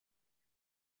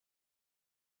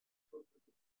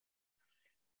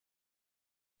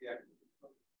Yeah.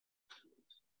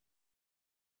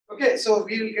 Okay, so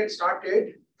we will get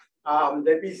started.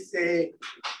 Let me say,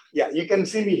 yeah, you can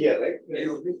see me here, right? Yes.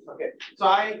 Okay, so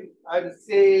I will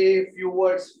say a few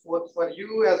words both for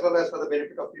you as well as for the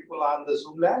benefit of people on the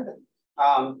Zoom land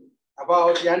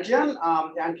about Yantian.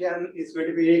 Yantian is going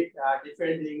to be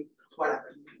defending what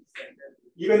happened.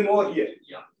 Even more here.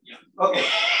 Yeah, yeah. Okay.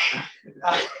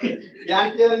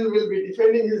 Yantian will be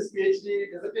defending his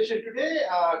PhD dissertation today,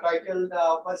 titled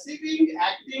Perceiving,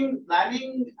 Acting,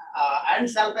 Planning, and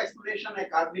Self-Exploration, a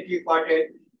Cognitive Quartet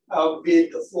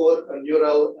with 4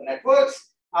 neural networks.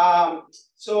 And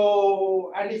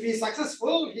if he's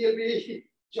successful, he'll be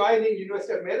joining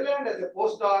University of Maryland as a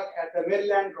postdoc at the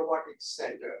Maryland Robotics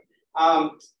Center.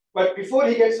 But before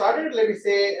he gets started, let me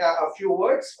say a few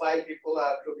words while people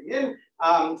are trooping in.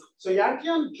 So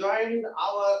Yantian joined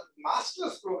our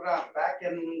master's program back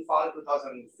in fall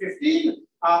 2015.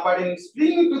 But in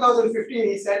spring 2015,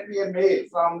 he sent me a mail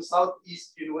from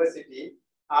Southeast University,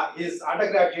 his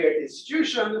undergraduate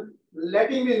institution,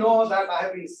 letting me know that I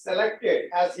have been selected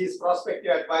as his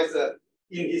prospective advisor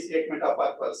in his statement of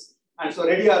purpose. And so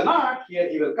ready or not, here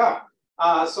he will come.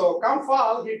 So come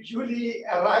fall, he duly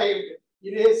arrived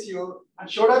in ASU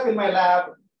and showed up in my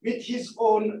lab with his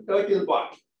own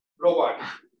turtle-bot robot.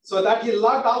 So that he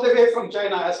logged all the way from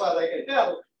China, as far as I can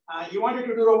tell. He wanted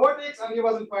to do robotics, and he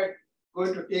wasn't quite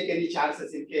going to take any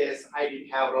chances in case I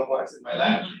didn't have robots in my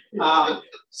lab.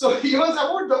 So he was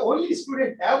about the only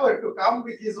student ever to come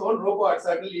with his own robot,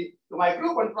 certainly to my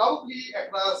group, and probably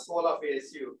across all of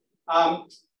ASU.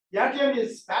 Yantian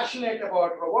is passionate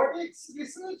about robotics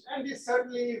research and is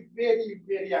certainly very,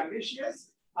 very ambitious.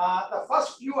 The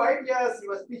first few ideas he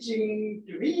was pitching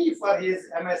to me for his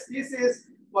MS thesis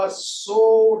was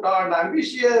so darn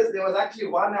ambitious. There was actually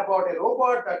one about a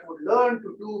robot that would learn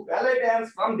to do ballet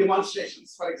dance from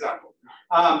demonstrations, for example.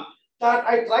 That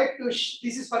I tried to, this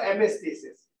is for MS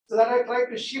thesis, so that I tried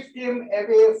to shift him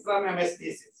away from MS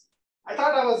thesis. I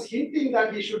thought I was hinting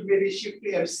that he should maybe shift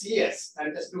to MCS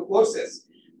and just do courses.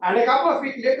 And a couple of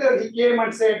weeks later, he came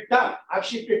and said, done, I've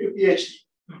shifted to PhD.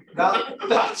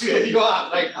 That's where you are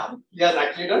right now. He has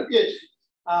actually done PhD.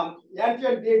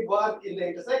 Yantian did work in the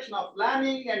intersection of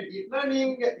planning and deep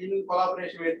learning in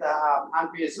collaboration with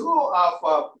Hanpei Zhu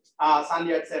of Sun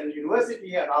Yat-sen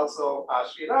University and also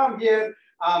Sriram here.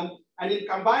 And in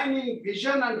combining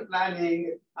vision and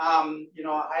planning,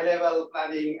 high-level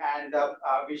planning and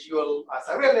visual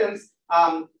surveillance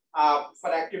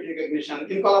for activity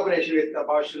recognition in collaboration with the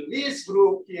Baoshan Lee's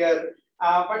group here.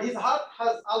 But his heart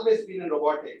has always been in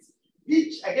robotics,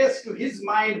 which I guess to his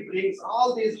mind brings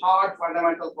all these hard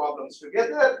fundamental problems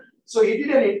together. So he did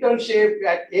an internship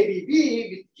at ABB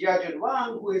with Jiajun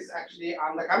Wang, who is actually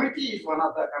on the committee, he's one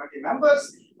of the committee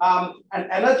members,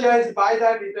 and energized by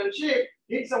that internship,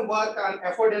 did some work on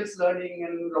affordance learning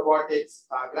in robotics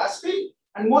grasping,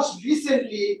 and most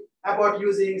recently about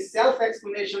using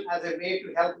self-explanation as a way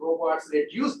to help robots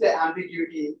reduce the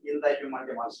ambiguity in the human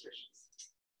demonstrations.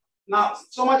 Now,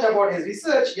 so much about his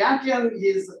research. Yantian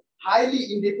is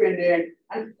highly independent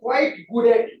and quite good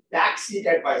at backseat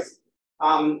advising.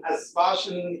 As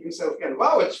Baoshan himself can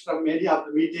vouch from many of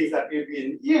the meetings that we've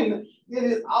been in, there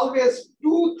is always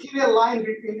too thin a line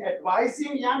between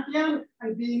advising Yantian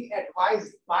and being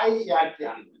advised by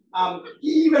Yantian. He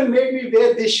even made me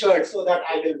wear this shirt so that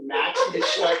I will match this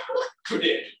shirt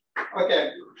today.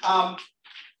 Okay.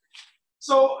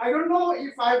 So I don't know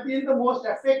if I've been the most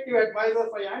effective advisor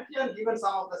for Yantian, given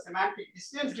some of the semantic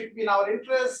distance between our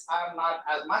interests. I'm not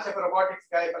as much of a robotics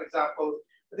guy, for example.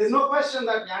 But there's no question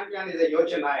that Yantian is a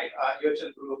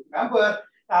Yantian group member.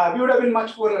 We would have been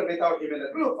much poorer without him in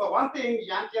the group. For one thing,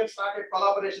 Yantian started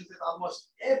collaborations with almost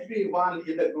everyone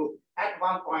in the group at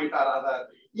one point or other,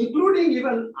 including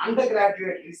even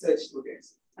undergraduate research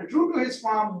students. And true to his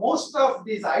form, most of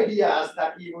these ideas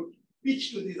that he would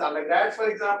pitch to these undergrads, for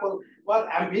example, were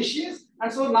ambitious,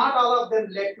 and so not all of them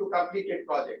led to completed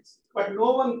projects. But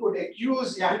no one could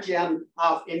accuse Yantian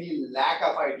of any lack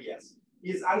of ideas.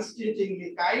 He's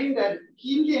unstintingly kind and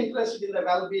keenly interested in the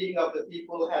well-being of the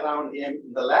people around him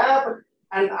in the lab.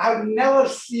 And I've never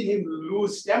seen him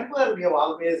lose temper. We have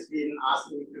always been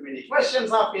asking too many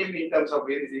questions of him in terms of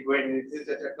where is he going,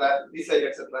 research,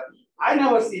 etc. I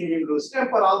never seen him lose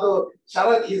temper, although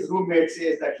Sharat, his roommate,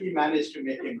 says that he managed to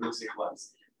make him lose it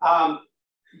once.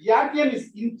 Yantian is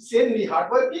insanely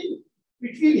hardworking.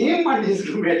 Between him and his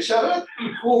roommate Sharat,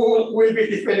 who will be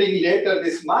defending later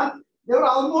this month, they were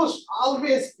almost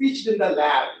always pitched in the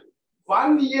lab.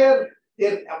 One year,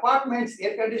 their apartment's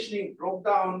air conditioning broke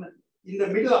down in the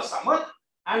middle of summer,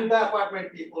 and the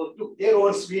apartment people took their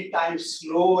own sweet time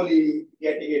slowly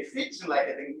getting it fixed. Like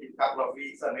I think in a couple of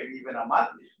weeks or maybe even a month.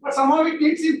 But somehow it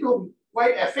didn't seem to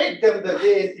quite affect them the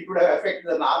way it would have affected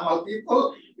the normal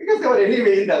people because they were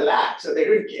anyway in the lab. So they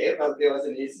didn't care whether there was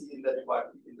an AC in the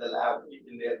department, in the lab,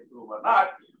 in their room or not.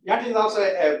 Yantian is also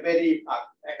a very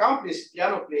accomplished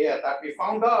piano player that we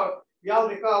found out. We all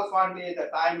recall fondly the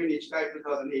time in Ichkai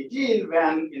 2018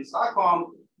 when in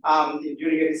Stockholm,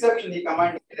 during a reception, he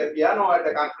commanded a piano at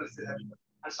the conference reception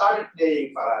and started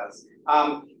playing for us.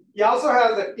 He also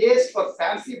has a taste for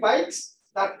fancy bikes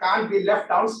that can't be left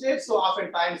downstairs. So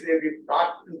oftentimes they'll be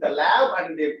brought to the lab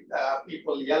and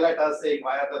people yell at us saying,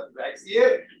 why are the bikes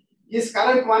here? His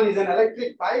current one is an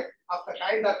electric bike of the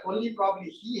kind that only probably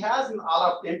he has in all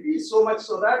of Tempe, so much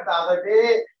so that the other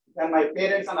day when my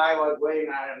parents and I were going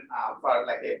for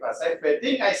like a side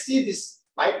thing, I see this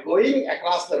bike going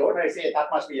across the road. And I say, that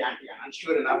must be Yantian. And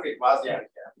sure enough, it was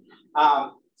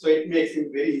Yantian. So it makes him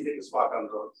very easy to spot on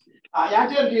roads.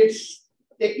 Yantian reads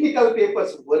technical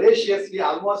papers voraciously,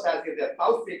 almost as if they're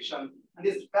pulp fiction, and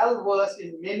is well versed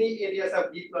in many areas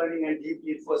of deep learning and deep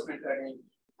reinforcement learning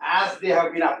as they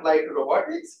have been applied to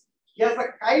robotics. He has the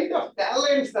kind of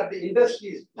talents that the industry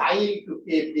is dying to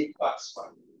pay big bucks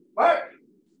for. But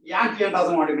Yantian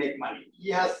doesn't want to make money. He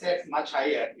has set much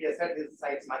higher. He has set his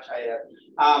sights much higher.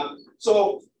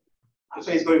 So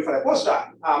he's going for a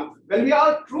postdoc. When we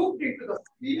all trooped into the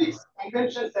Phoenix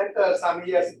Convention Center some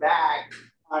years back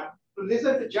to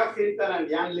listen to Jeff Hinton and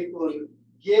Jan LeCun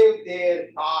gave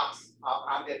their talks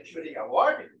on their Turing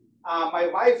Award, my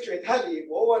wife Shwetali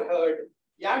overheard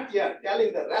Yantian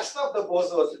telling the rest of the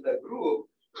bozos in the group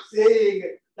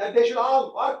saying that they should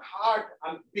all work hard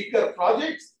on bigger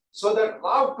projects so that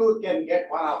Rav Tooth can get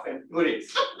one of them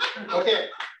Turings. Okay,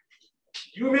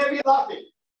 you may be laughing,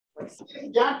 but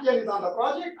since Yantian is on the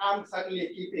project, I'm certainly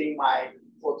keeping my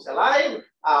folks alive.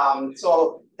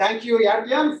 So thank you,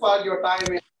 Yantian, for your time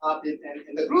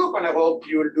in the group, and I hope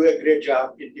you will do a great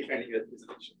job in defending your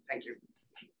dissertation. Thank you.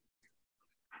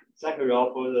 Thank you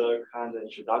all for the kind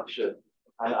introduction.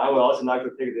 And I would also like to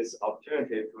take this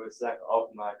opportunity to thank all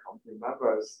of my committee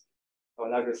members. I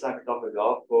would like to thank Dr.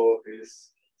 Rao for his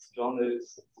strongly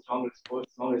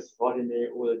supporting me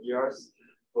over the years,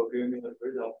 for giving me the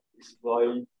freedom of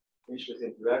exploring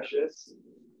interesting directions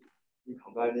in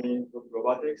combining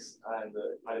robotics and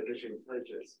artificial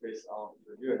intelligence based on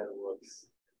the neural networks.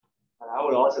 And I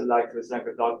would also like to thank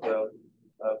Dr.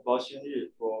 Baoxinli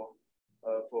for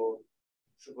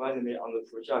supervising me on the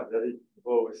project that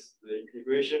involves the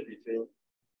integration between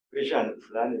vision and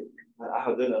planning. And I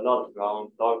have learned a lot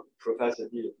from Professor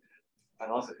Li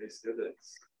and also his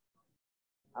students.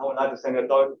 I would like to thank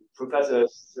Professor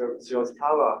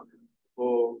Srivastava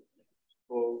for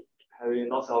having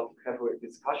lots of careful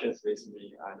discussions with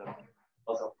me and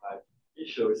lots of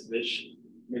issues which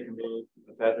make me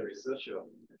a better researcher.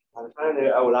 And finally,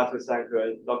 I would like to thank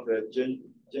Dr.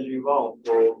 Jianjun Wang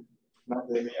for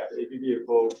mentoring me at APB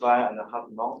for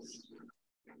 5.5 months.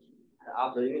 And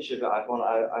after the internship, I found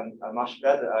I'm much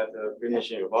better at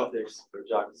finishing robotics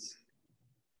projects.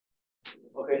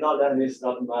 Okay, now let me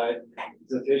start my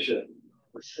presentation.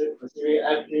 Pursuing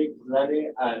active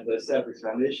planning and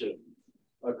self-explanation,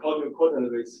 according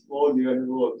with 4 neural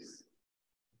networks.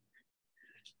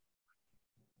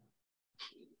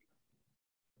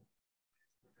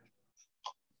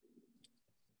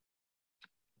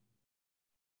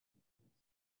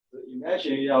 So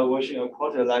imagine you are watching a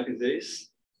quartet like this.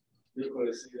 You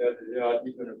could see that there are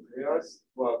different players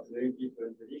who are playing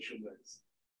different instruments.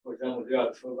 For example, there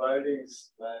are 2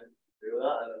 violins, 1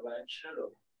 viola, and 1 cello.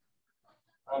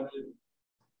 And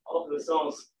all of the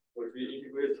songs will be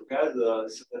integrated together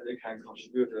so that they can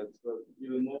contribute to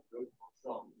even more beautiful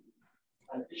song.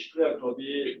 And each player could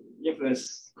be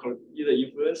either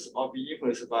influenced or be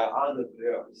influenced by other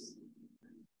players.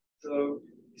 So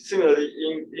similarly,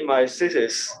 in my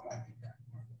thesis,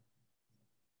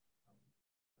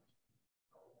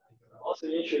 also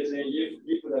interested in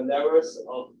different levels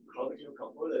of cognitive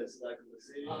components like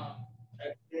the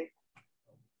acting.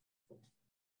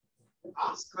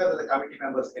 Ask whether the committee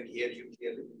members can hear you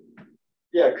clearly.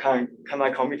 Yeah, can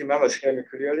my committee members hear me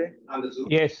clearly? On the Zoom?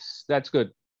 Yes, that's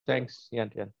good. Thanks,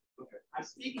 Yantian. Okay. I'm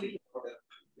speaking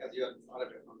because you're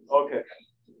okay.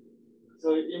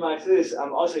 So in my thesis,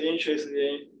 I'm also interested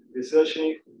in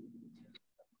researching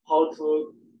how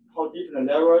different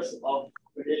levels of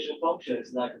cognition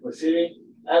functions like perceiving,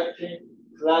 acting,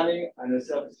 planning, and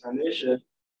self-explanation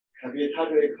can be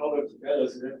tightly coupled together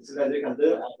so that they can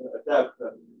learn and adapt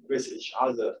with each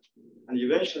other, and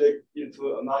eventually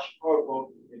into a much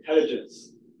powerful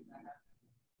intelligence.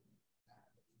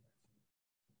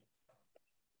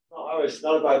 Now I will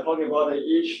start by talking about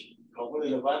each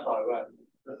component one by one.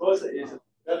 The first is the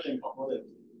perception component.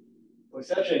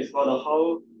 perception is about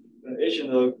how an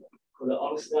agent could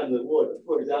understand the world.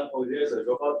 For example, there's a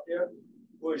robot here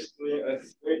who is doing a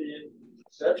 3D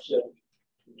perception.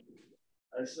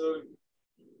 And so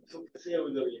to perceive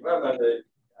the environment,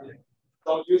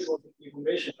 some useful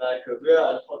information like where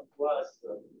and how to cross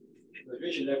the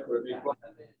region that could be in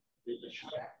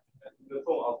the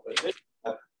form of a data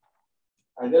map.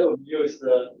 And that will be used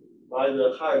by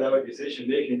the higher level decision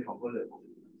making component.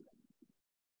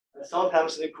 And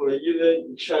sometimes they could even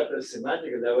extract the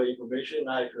semantic level information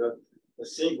like a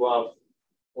scene graph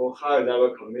or higher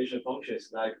level cognition functions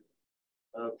like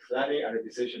planning and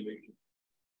decision making.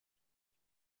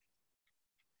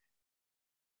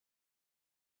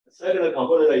 The second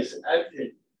component is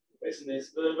acting. This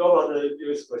means the robot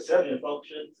uses perception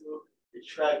function to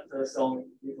extract some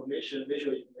information,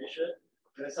 visual information,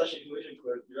 and such information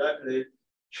could directly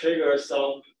trigger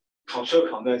some control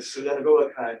commands so that the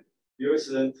robot can use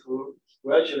them to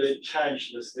gradually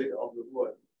change the state of the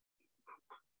world.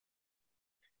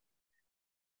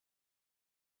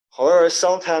 However,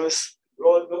 sometimes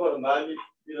robot might need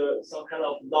some kind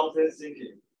of long-term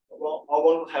thinking. I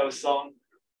want to have some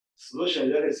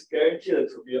solution that is guaranteed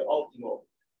to be optimal.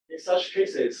 In such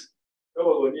cases,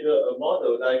 robot will need a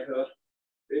model like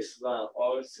this one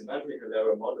or semantic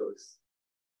level models.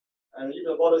 And if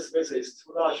the model space is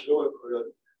too large, robot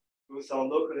could do some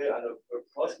locally and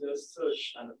approximate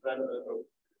search and find an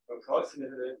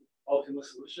approximately optimal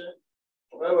solution.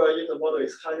 However, if the model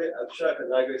is highly abstract,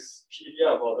 like this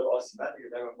PDR model or semantic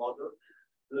level model,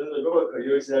 then the robot could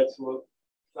use that to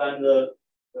find the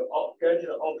guaranteed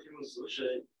optimal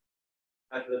solution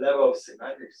at the level of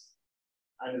semantics.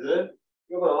 And then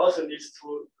robot also needs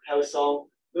to have some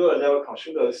lower level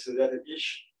controllers so that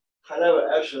each high level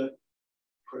action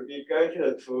could be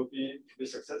guaranteed to be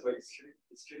successfully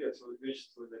executed to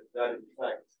reach to the desired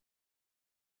effect.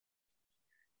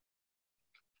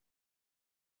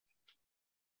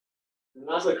 The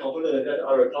last component that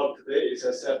I will talk today is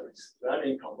a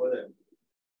self-explaining component.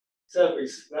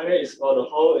 Self-explaining is about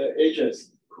how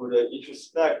agents could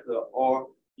introspect or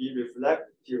be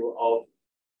reflective of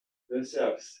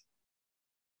themselves.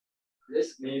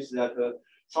 This means that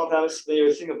sometimes when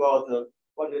you think about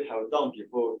what you have done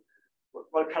before,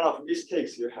 what kind of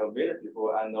mistakes you have made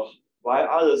before, and why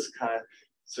others can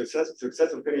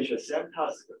successfully finish the same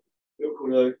task, you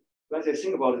could, when you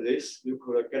think about this, you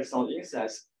could get some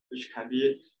insights which can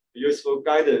be useful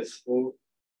guidance for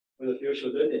the future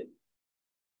learning.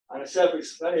 And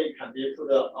self-explaining can be put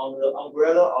on the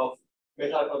umbrella of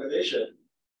metacognition.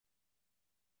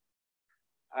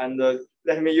 And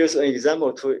let me use an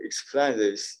example to explain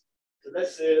this. So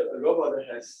let's say a robot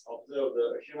has observed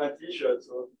a human teacher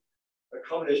to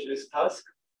accomplish this task.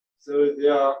 So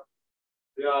there are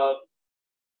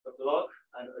a block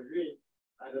and a ring,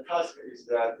 and the task is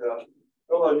that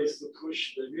robot needs to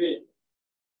push the ring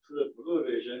to the blue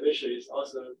region, which is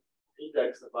also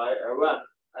indexed by L1,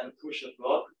 and push the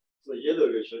block to the yellow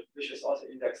region, which is also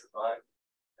indexed by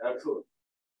L2.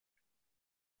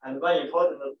 And one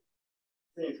important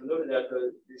thing to note that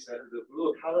is that the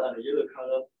blue color and the yellow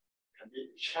color can be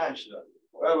changed.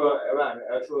 However, L1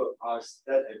 and L2 are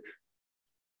static.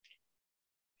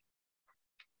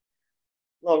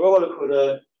 Now, robot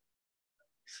could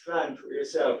explain to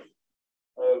itself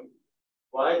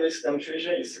why this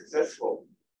demonstration is successful.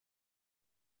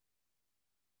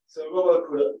 So robot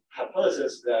could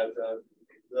hypothesize that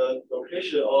the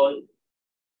location or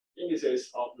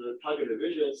indices of the target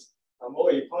regions are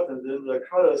more important than the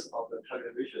colors of the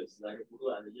target regions, like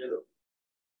blue and yellow.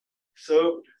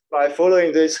 So by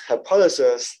following this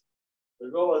hypothesis, the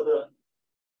robot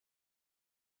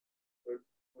will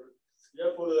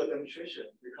still follow the demonstration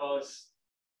because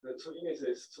the two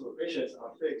indices, two locations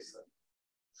are fixed.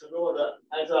 So robot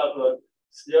ends up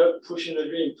still pushing the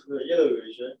ring to the yellow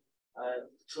region and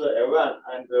to the L1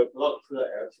 and the block to the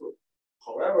L2.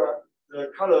 However,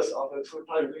 the colors of the two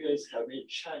target regions have been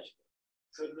changed.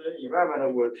 So the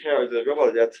environment will tell the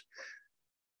robot that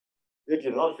it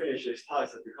did not finish its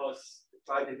task because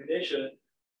by definition,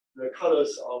 the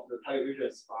colors of the target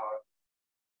regions are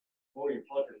more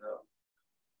important now.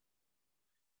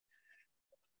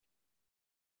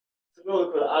 So the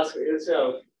robot could ask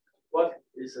itself, what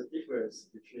is the difference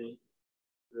between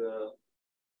the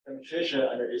demonstration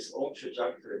and its own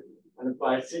trajectory? And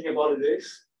by thinking about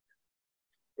this,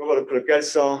 robot could get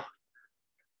some,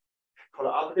 could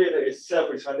update its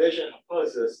self-explanation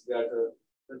hypothesis that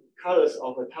the colors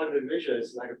of the target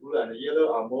regions like blue and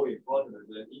yellow are more important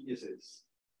than indices.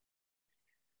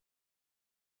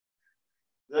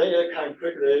 Then it can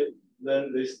quickly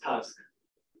learn this task.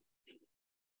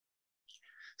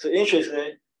 So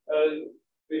interestingly,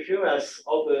 the humans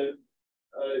often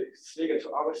speaking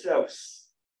to ourselves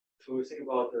to think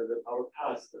about our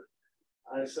past.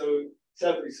 And so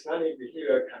self-expanding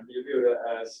behavior can be viewed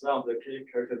as one of the key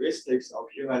characteristics of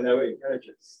human level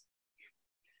intelligence.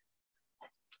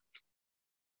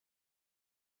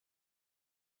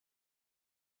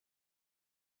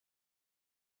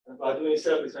 And by doing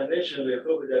self-explanation, we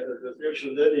hope that the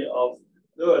future learning of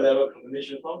lower level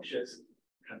cognition functions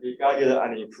can be guided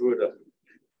and improved.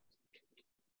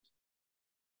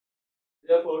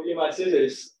 Therefore, in my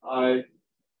thesis, I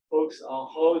focus on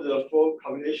how the four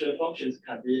cognition functions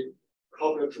can be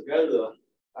coupled together.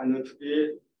 And to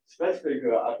be specific,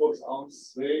 I focus on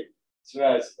three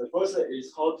threads. The first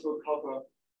is how to couple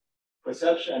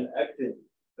perception and acting.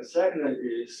 The second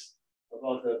is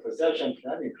about the perception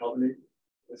planning coupling.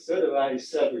 The third one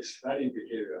is self-expanding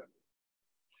behavior.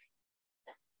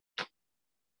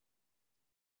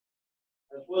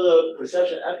 And for the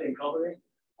perception acting coupling,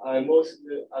 I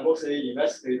mostly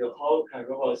investigate how can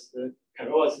robots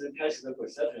test the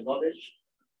perception knowledge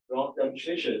from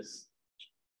demonstrations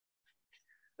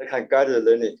that can guide the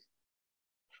learning.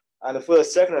 And for the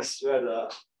second thread,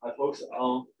 I focus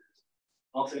on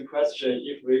answering question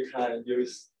if we can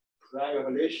use plan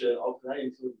recognition or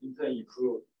planning to in turn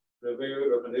improve the visual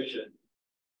recognition.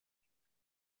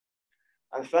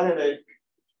 And finally,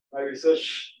 my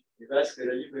research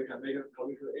investigated if we can make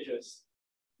cognitive agents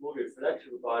more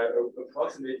reflective by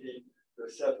approximating the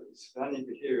self-expanding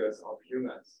behaviors of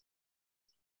humans.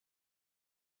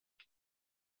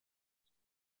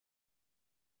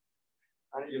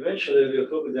 And eventually, we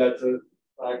hope that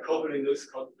by coupling those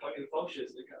cognitive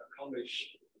functions, we can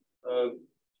accomplish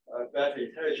better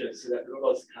intelligence so that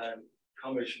robots can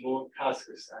accomplish more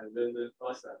tasks and learn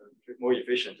faster and more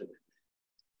efficiently.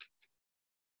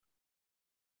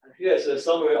 And here's a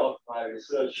summary of my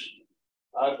research.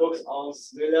 I focus on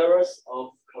three levels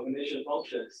of cognition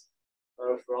functions,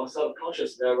 from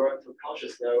subconscious level to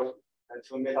conscious level and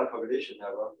to metacognition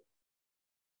level.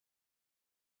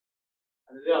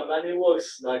 And there are many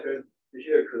works like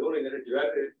behavior cloning that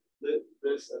directly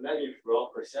there's a many from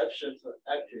perception to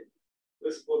acting.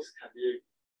 Those books can be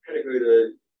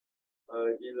categorized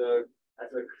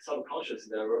at the subconscious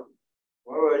level.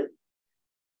 However,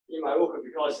 in my work,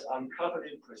 because I'm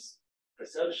coupling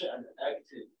perception and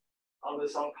acting under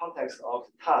some context of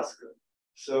task,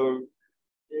 so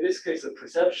in this case, the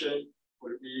perception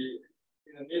would be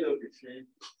in the middle between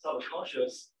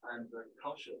subconscious and the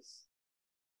conscious.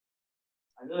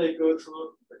 And then we go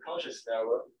to the conscious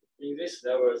level. In this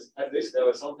level, at this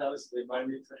level, sometimes we might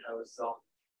need to have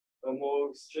a more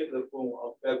strict form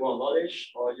of background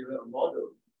knowledge or even a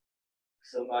model.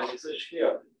 So my research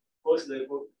here first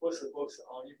focus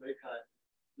on if we can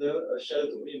learn a shared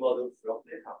domain model from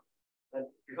data. And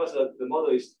because the model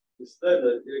is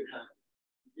learned, you can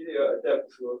either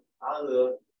adapt to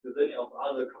the learning of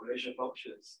other cognition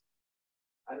functions.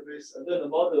 And with the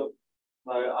model,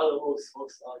 my other works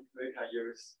focus on if we can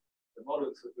use the model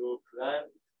to do plan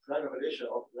recognition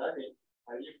of planning,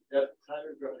 and if that plan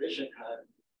recognition can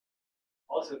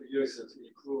also be used to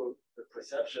improve the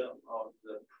perception of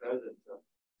the present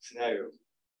scenario.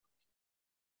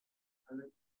 And the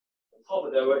top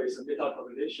level is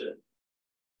metacognition.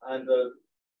 And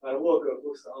my work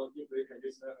focuses on if we can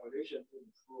use metacognition to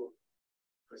improve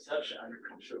perception and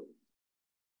control.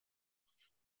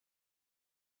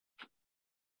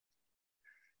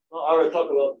 Now I will talk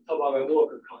about my work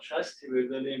contrastively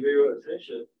learning visual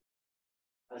attention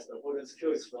as important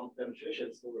skills from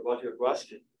demonstrations for robotic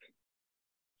grasping.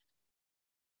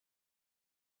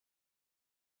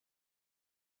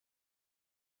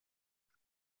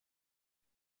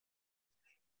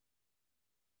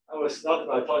 I will start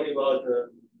by talking about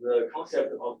the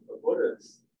concept of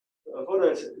avoidance.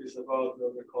 Avoidance is about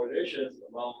the correlations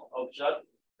among object,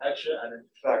 action, and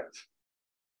effect.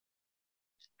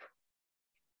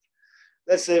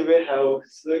 Let's say we have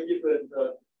three different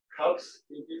cups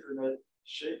in different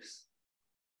shapes.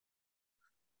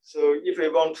 So if we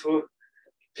want to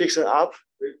pick them up,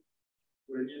 we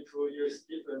need to use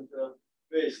different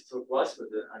ways to grasp them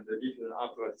and lift them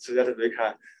up so that we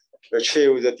can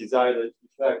achieve the desired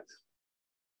effect.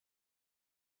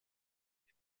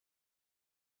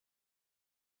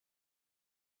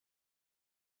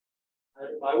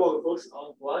 And my work focuses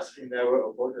on grasping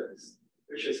level avoidance,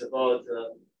 which is about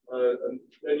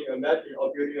learning a mapping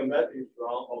or building a mapping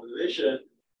from observation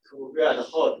to where and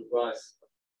how to grasp.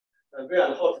 And where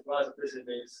and how to grasp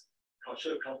basically means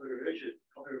control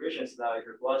configurations like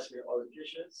grasping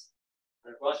orientations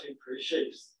and grasping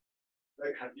pre-shapes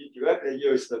that can be directly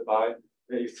used by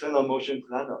the external motion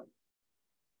planner.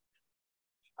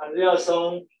 And there are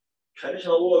some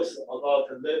traditional works about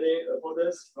learning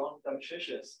affordance from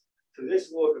demonstrations. So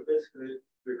this work basically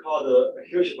record a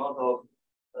huge amount of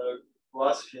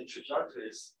grasping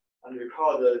trajectories and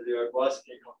record their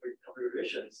grasping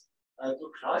configurations and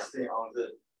do clustering on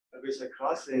them. And with the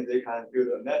clustering, they can build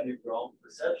a mapping from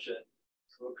perception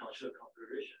to control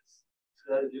configurations.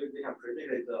 So that they can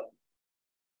predict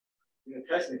in the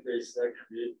testing phase that can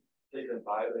be taken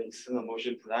by the external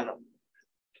motion planner.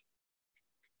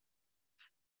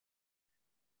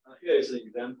 Here is an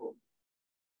example.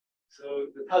 So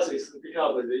the task is to pick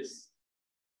up this.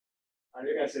 And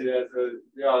you can see that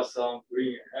there are some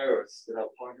green arrows that are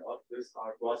pointing out these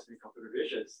are grasping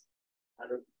configurations.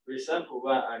 And we sample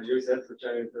one and use that to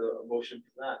generate a motion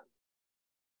plan.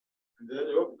 And then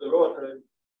the robot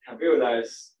can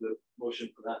visualize the motion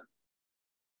plan.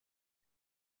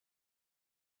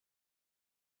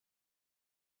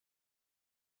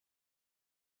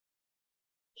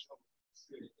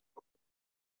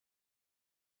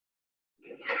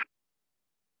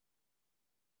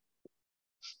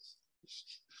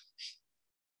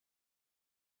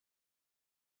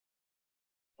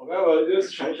 However,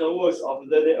 these traditional works of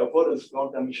learning affordance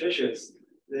from demonstrations,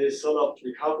 they sort of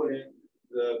decoupling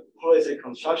the policy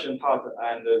construction part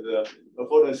and the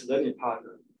affordance learning part.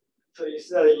 So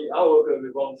instead, in our work, we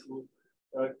want to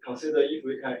consider if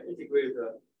we can integrate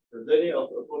the learning of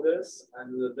affordance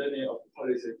and the learning of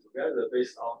policy together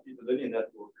based on deep learning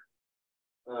network.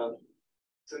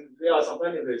 So there are some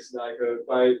benefits, like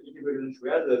by integrating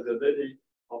together, the learning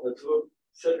of the two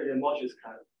separate modules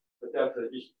can adapt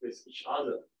with each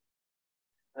other.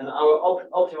 And our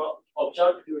optimal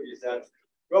objective is that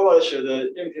robots should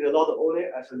imitate not only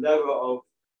at the level of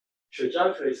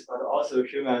trajectories, but also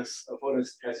humans'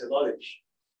 affordance test knowledge.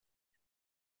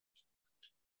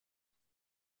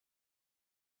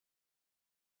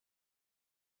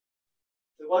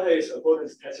 So what is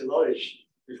affordance test knowledge?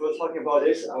 Before talking about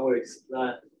this, I will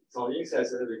explain some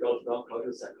insights that we got from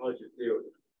cultural psychology field.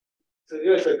 So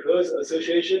there is a close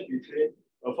association between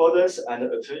affordance and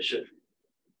attention.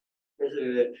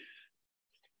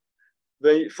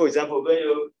 Basically, for example, when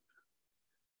you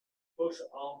focus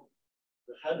on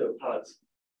the handle part,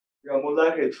 you are more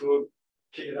likely to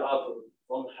pick it up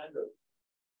from the handle.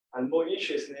 And more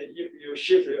interestingly, if you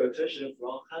shift your attention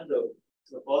from handle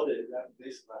to the body like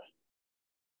this way,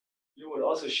 you will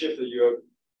also shift your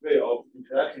way of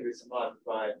interacting with smart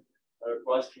by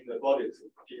grasping the body to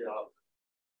pick it up.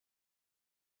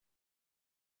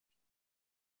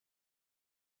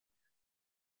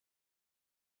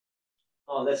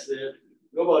 Let's say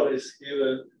robot is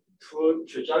given two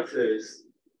trajectories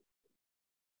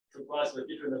to grasp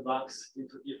different marks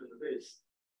into different ways.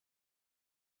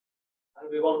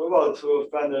 And we want robot to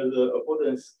find the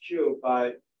affordance Q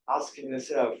by asking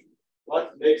itself,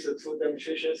 what makes the two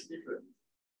demonstrations different?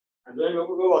 And then the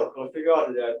robot can figure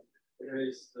out that it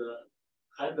is the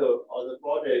handle or the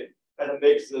body that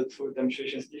makes the two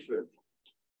demonstrations different.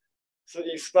 So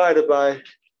inspired by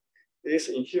this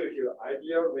intuitive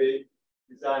idea, we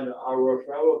designed our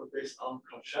framework based on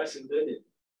contrastive learning.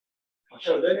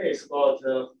 Contrastive learning is about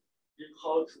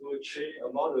how to train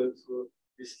a model to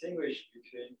distinguish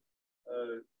between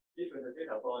different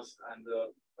data points and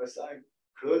assign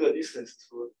closer distance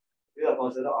to data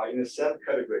points that are in the same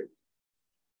category.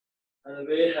 And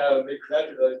we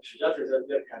collected the trajectories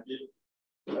that can be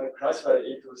classified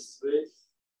into 3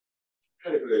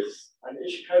 categories. And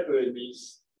each category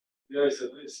means there is a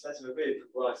very specific way to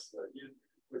grasp,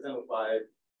 for example, by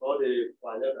body,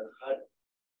 by left and head,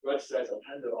 right side of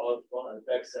handle, or front and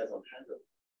back side of handle.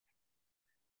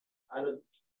 And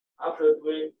after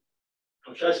doing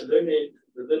contrastive learning,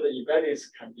 the embeddings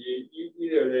can be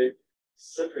easily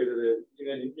separated in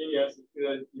a linear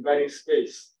embedding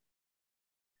space.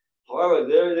 However,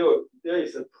 there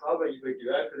is a problem if we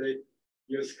directly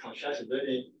use contrastive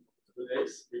learning to do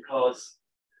this, because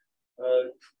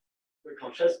if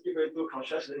we do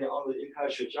contrastive learning on the entire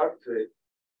trajectory,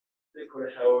 they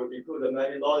could have included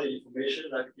many knowledge information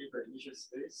like different initial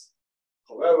space.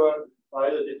 However, by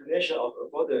the definition of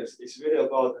affordance, it's really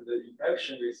about the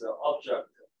interaction with the object.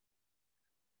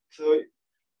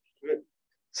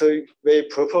 So we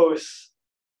propose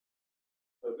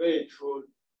a way to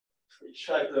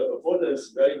extract the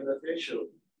affordance value in the feature,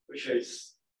 which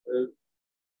is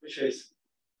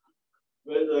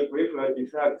when the gripper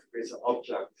interact with the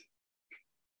object.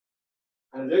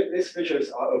 And these features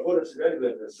are affordance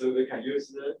relevant, so we can use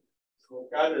them to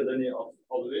guide the learning of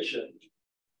observation.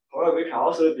 However, we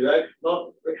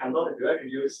cannot directly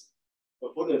use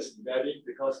affordance embedding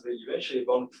because we eventually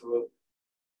want to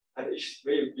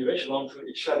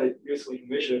extract useful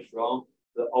information from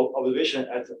the observation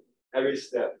at every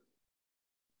step.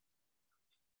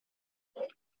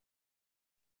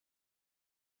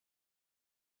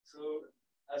 So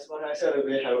as what I said,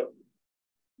 we have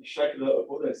extract the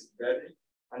abundance embedding,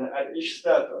 and at each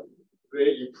step,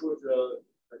 we input the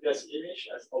gas image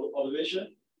as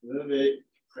observation, and then we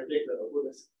predict the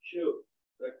abundance Q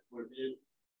that will be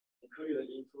included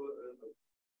into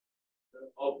the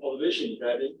observation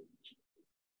embedding.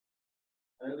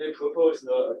 And they propose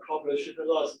the corporation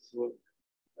loss to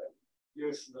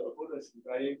use the abundance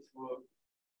embedding to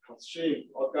constrain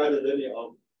or guide the learning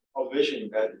of observation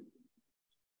embedding.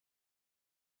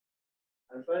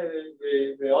 And finally,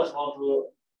 we also want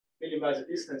to minimize the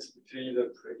distance between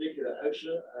the predicted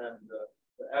action and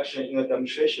the action in a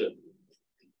demonstration.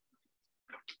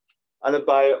 And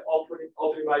by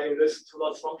optimizing these two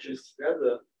loss functions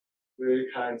together, we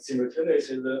can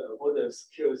simultaneously learn avoidance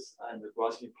skills and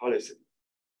grasping policy.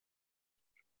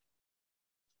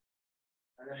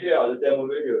 And here are the demo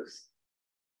videos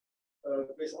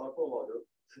based on core model.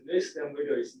 So this demo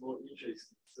video is more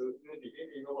interesting. So in the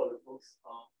beginning, Nova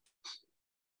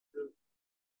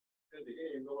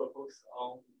focus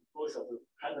on both of the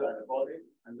handle and the body,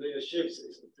 and then it shifts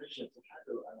its attention to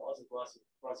handle and also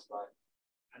grasp by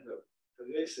handle. So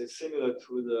this is similar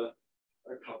to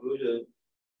the conclusion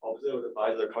observed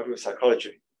by the cognitive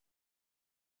psychology.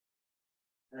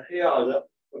 And here are the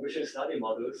observation study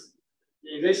models.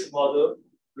 In this model,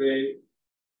 we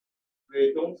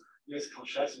don't use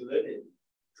conscious learning.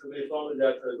 So we found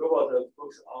that the robot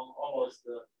focuses on almost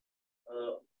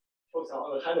focus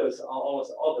on the handles on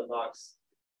almost all the marks.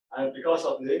 And because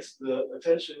of this, the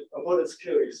attention avoidance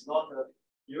skill is not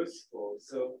useful.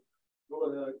 So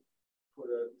we're going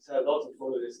to decide not to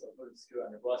follow this avoidance skill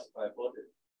and grasp by body.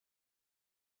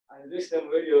 And this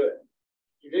demo video,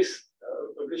 in this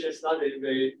observation study,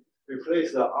 we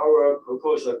replaced our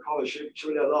proposed cover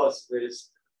trivial loss with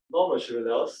normal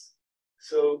trivial loss.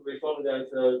 So we found that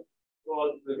the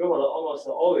robot almost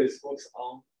always focuses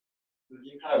on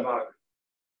the entire mark,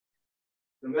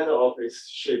 no matter of its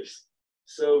shapes.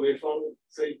 So we found,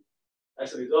 so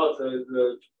as a result,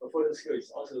 the avoidance skill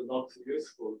is also not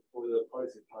useful for the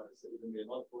policy part, so it may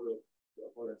not follow the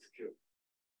avoidance skill.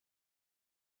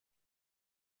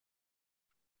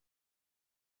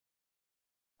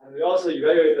 And we also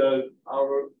evaluate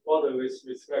our model with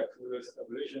respect to the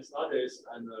evolution studies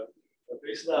and the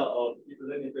baseline of deep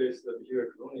learning-based behavior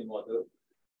cloning model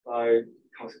by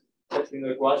testing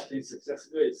the grasping success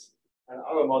rates, and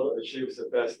our model achieves the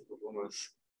best performance.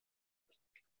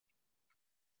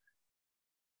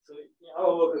 So in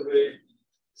our work,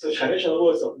 so traditional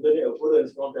modes of learning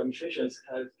avoidance from demonstrations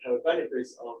have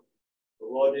benefits of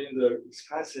avoiding the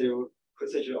expensive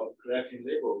procedure of collecting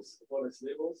labels, avoidance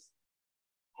labels.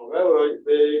 However,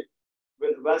 we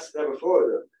went one step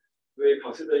forward. We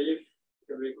consider if it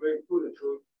would be good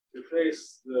to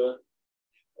replace the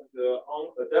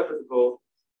unadaptable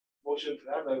motion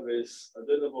planner with a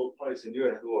learnable policy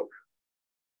neural network.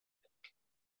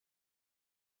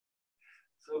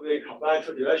 So we combine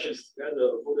two directions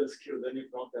together, avoidance skill learning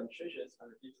from demonstrations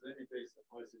and deep learning-based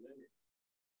policy learning.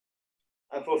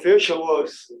 And for future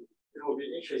works, it will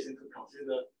be interesting to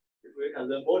consider if we can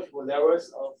learn multiple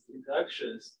levels of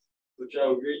interactions to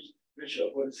drive rich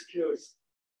avoidance skills.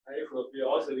 And it will be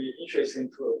also be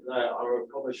interesting to apply our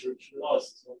corporation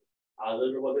loss to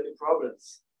other robot learning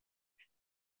problems.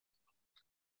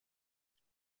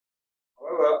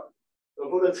 However,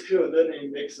 avoidance skill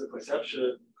learning makes the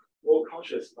perception more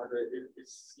conscious, but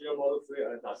it's still model free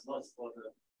and does not support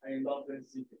any long-term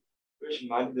thinking, which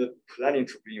might the planning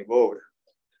to be involved.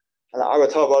 And I will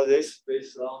talk about this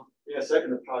based on in a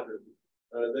second part,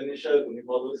 learning shadow domain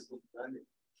models for planning.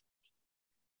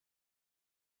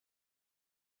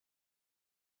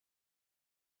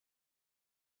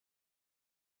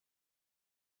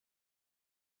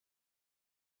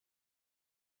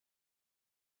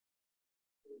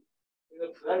 In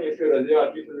the planning field, there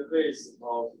are different ways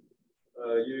of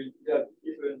there are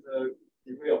different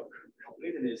degree of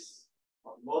completeness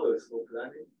of models for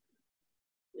planning.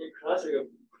 In classical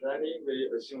planning,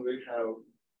 we assume we have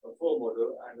a full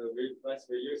model, and once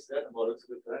we use that model to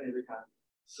the planning, we can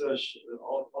search an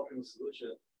optimal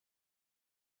solution.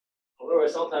 However,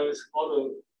 sometimes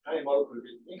planning model could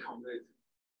be incomplete,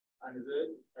 and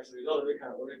then as a result, we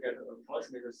can only get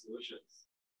approximate solutions.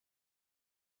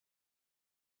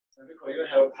 And we could even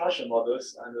have partial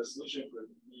models, and the solution could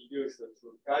be used to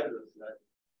guide the plan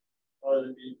rather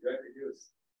than being directly used.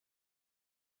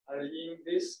 And in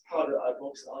this part, I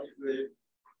focus on if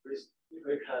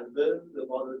we can learn the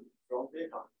model from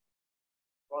data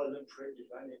rather than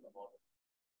pre-defining the model.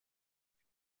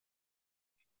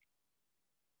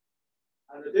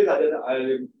 And the data that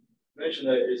I mentioned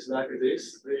is like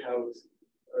this. We have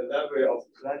a library of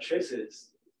plan traces.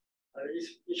 And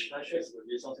each plan trace will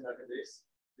be something like this.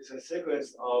 It's a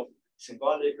sequence of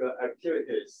symbolic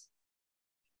activities.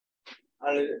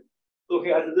 And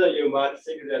looking at them, you might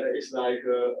think that it's like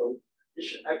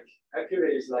each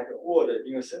activity is like a word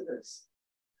in a sentence.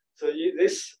 So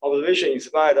this observation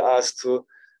inspired us to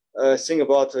think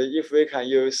about if we can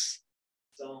use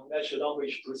some natural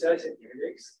language processing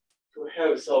techniques to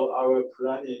help solve our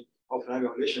planning or plan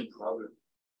recognition problem.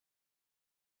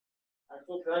 And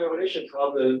for plan recognition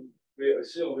problem, we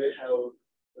assume we have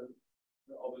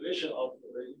the observation of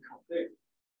the incomplete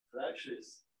plan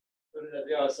trees, so that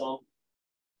there are some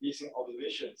missing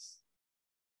observations.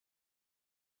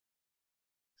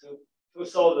 So to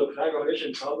solve the plan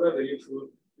recognition problem, we need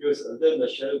to use the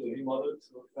shadow domain model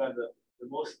to find the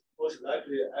most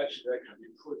likely action that can be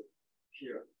put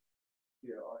here,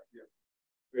 or here,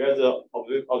 where the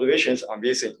observations are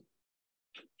missing.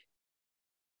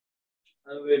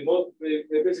 And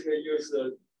we basically use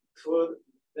the two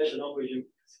natural language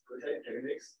processing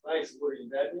techniques. One is word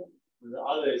embedding, and the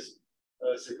other is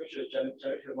sequential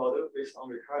generative model based on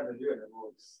recurrent neural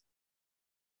networks.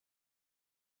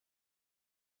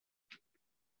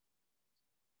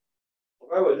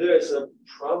 However, there is a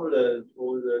problem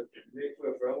for the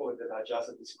technical framework that I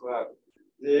just described.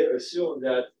 They assume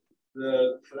that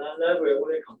the plan library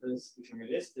only contains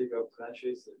deterministic plan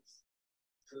traces.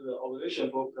 So the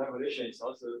observation for plan relation is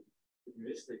also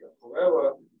deterministic.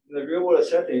 However, in the real world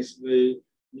settings, we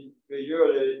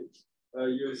usually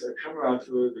use a camera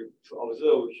to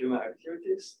observe human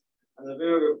activities, and the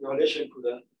real relation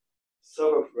could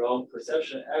suffer from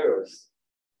perception errors.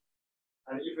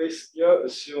 And if we still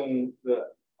assume the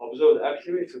observed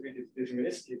activity to be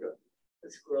deterministic,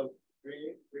 this could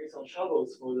bring some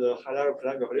troubles for the high-level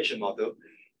plan recognition model,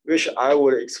 which I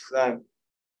will explain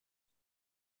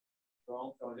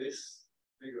from this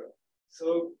figure.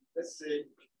 So let's see,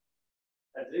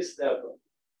 at this step,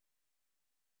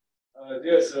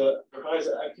 there's a recognize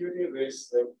activity with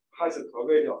the highest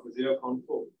probability of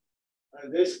 0.4.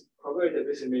 And this probability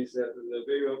basically means that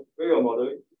the visual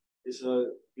model is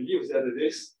believes that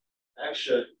this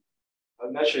action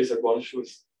naturally is a ground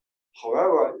truth.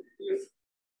 However, if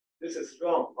this is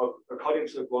wrong according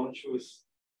to the ground truth,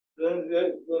 then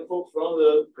from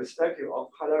the perspective of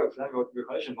high-level plan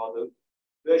recognition model,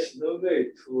 there's no way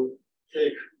to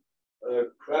take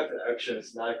correct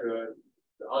actions like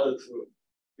the other two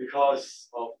because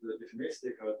of the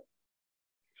deterministic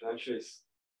plan trees.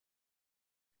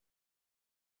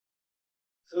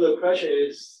 So the question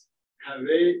is, can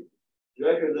we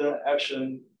directly learn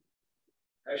action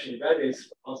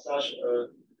embeddings on such a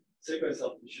sequence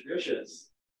of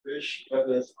distributions which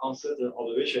represents uncertain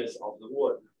observations of the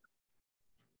world?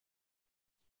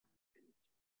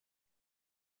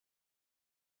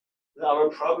 Then our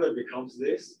problem becomes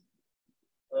this.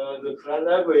 The plan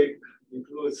library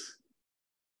includes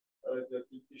the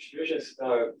distribution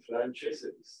style plan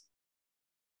traces.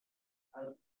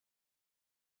 And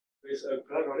with a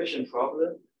plan recognition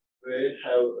problem, we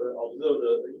have observed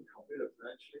the incomplete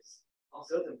plan trace,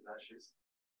 uncertain plan trace,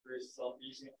 with some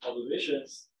missing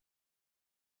observations.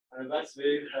 And once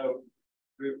we have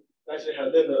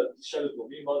learned the shadow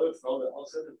domain model from the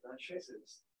uncertain plan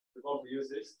traces, we want to use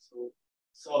this to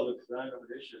solve the plan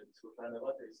recognition to find out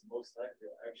what is most likely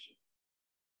action.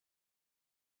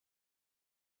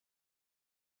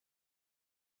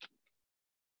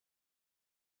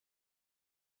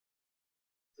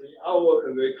 So in our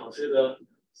work, we consider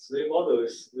three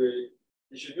models. The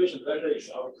distribution vector is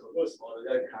our proposed model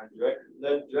that can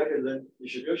directly learn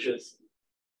distributions,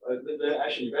 then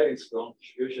action embeddings from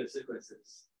distribution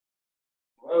sequences.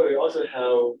 Well, we also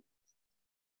have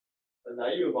a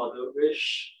naive model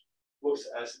which works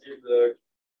as if the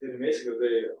deterministic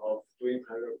way of doing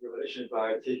plan recognition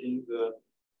by taking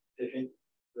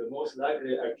the most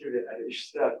likely activity at each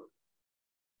step.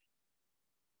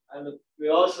 And we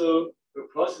also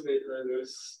approximate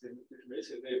this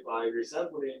deterministic way by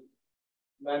resampling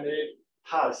many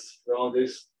paths from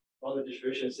the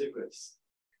distribution sequence.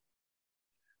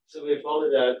 So we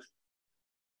found that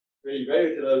we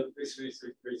evaluated with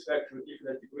respect to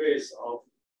different degrees of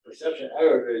perception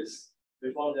error rates.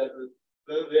 We found that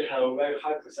when we have very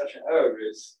high perception error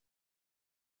rates,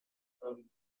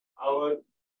 our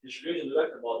distribution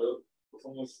directed model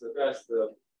performs the best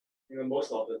in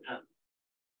most of the time.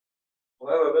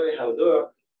 However, when we have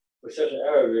lower perception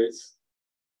error rates,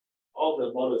 all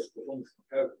the models perform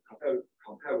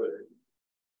comparably.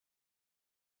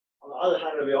 On the other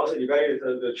hand, we also evaluated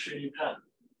the training time.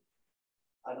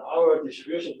 And our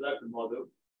distribution directed model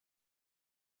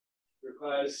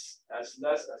requires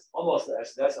almost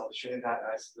as less of training time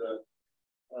as the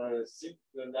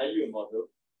naive model.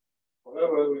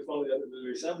 However, we found that the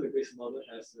resampling-based model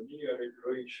has a linearly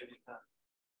growing training time.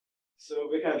 So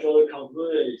we can draw the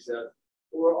conclusion is that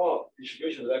overall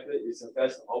distribution vector is the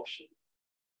best option.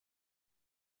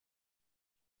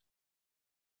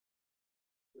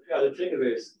 Yeah, the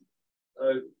takeaways.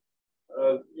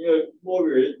 In a more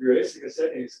realistic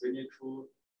settings, we need to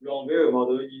run variable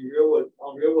model in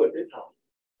on real world data,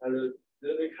 and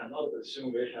then we cannot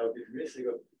assume we have deterministic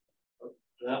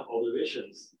plan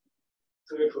observations.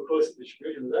 So we propose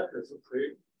distribution vector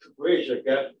to bridge a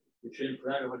gap between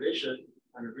plan recognition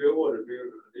and real world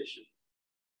recognition.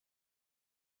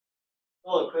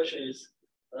 Now the question is,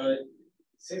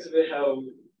 since we have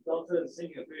long-term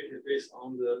thinking ability based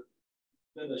on the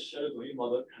shadow domain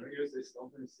model, can we use this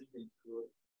long-term thinking to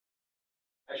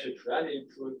actually plan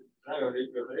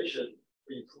recognition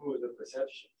to improve the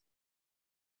perception?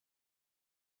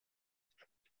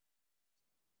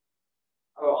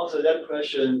 I will answer that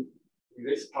question in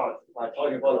this part by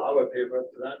talking about our paper,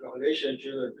 plan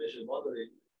recognition-driven visual modeling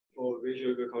for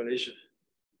visual recognition.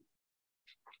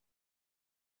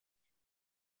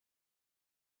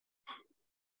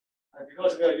 And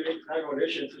because we are using plan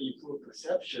recognition to improve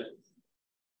perception,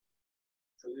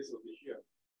 so this will be here.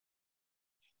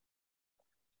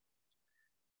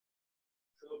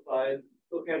 So by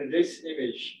looking at this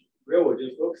image, where would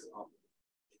you focus on?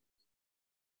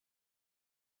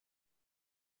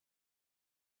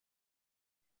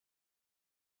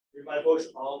 You might focus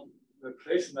on the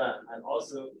placement and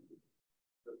also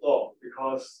the door,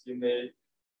 because you may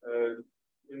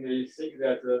think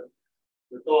that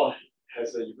the door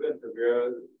has an event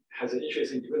where has an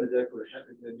interesting event that could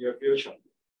happen in the near future.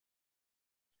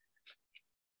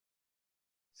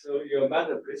 So your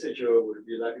method procedure would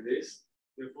be like this.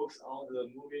 You focus on the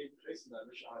moving placement,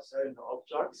 which are silent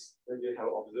objects that you have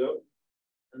observed.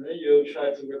 And then you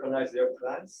try to recognize their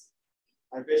plans.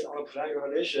 And based on plan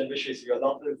recognition, which is your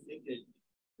long-term thinking,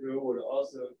 you would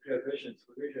also pay attention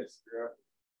to regions where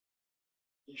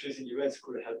interesting events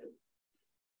could happen.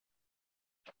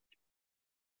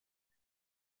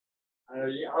 And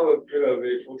in our paper,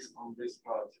 we focus on this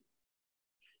part.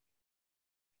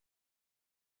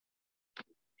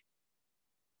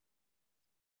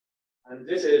 And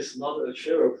this is not a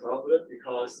trivial problem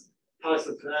because past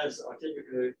plans are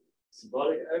typically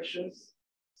symbolic actions,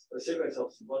 a sequence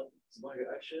of symbolic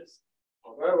actions.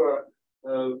 However,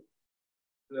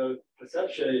 the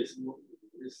perception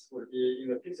would be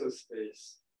in a pixel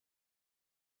space,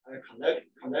 and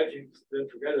connecting them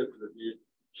together could be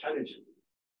challenging.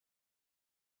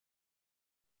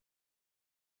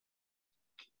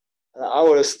 And I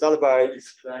will start by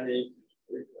explaining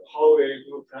how we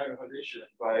do plan recognition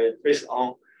based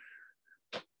on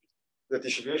the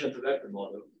distribution to vector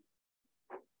model.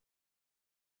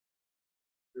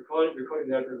 Recording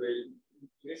that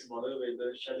this model with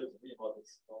the shadow domain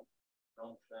models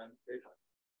from plan data.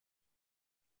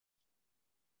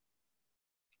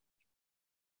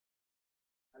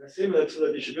 And similar to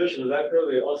the distribution vector,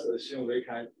 we also assume we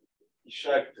can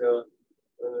extract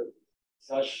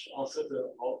such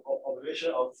uncertain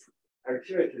observation of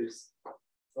activities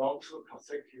from two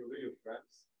consecutive video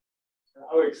frames. And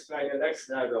I will explain in the next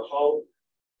slide how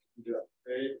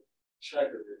they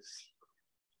check this.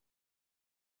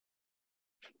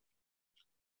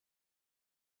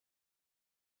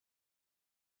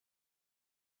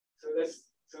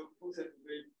 So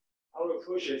our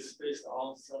approach is based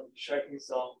on checking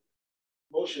some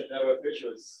motion level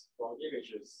features from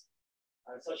images.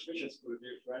 And such features could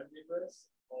be frame difference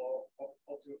or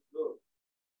optical flow.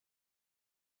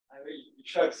 And we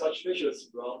track such features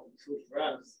from two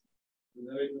frames, and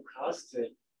then we do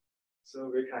clustering.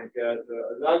 So we can get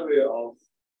a library of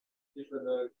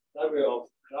different library of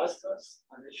clusters,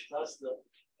 and each cluster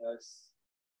has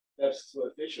depth to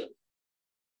a feature.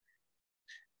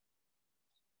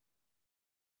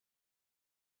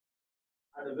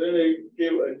 And when we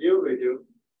give a new video,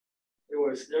 it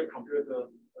will still compute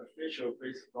a feature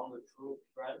based on the two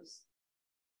frames.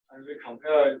 And we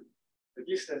compare the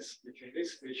distance between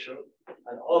this feature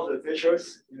and all the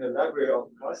features in the library of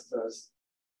clusters.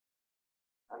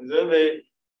 And then we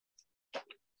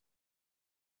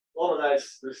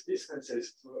normalize those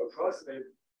distances to approximate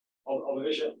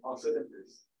observation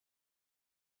uncertainties.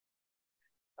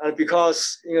 And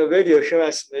because in a video,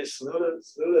 humans may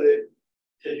slowly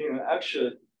taking an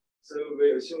action, so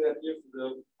we assume that if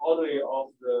the ordering of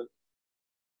the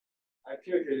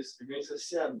activities remains the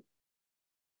same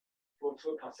for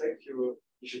two consecutive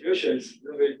distributions,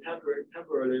 then we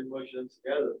temporarily merge them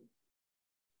together.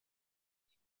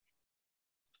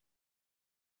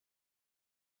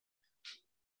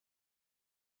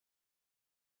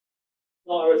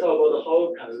 Now I will talk about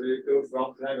how can we go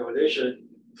from plan evaluation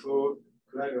to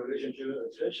plan evaluation-driven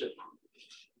attention.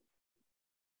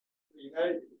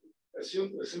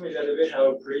 Assuming that we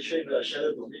have pre-trained a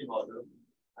shadow domain model,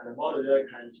 and a model that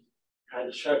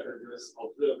can track those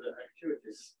observed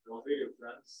activities from video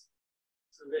frames.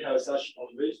 So we have such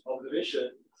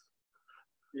observation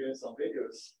in some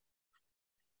videos.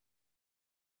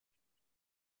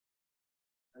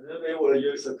 And then we will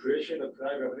use the pre-trained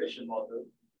plan evaluation model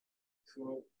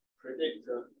to predict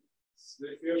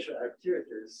the future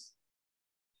activities.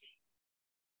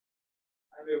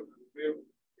 And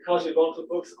because we want to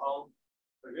focus on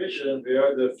prediction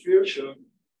where the future,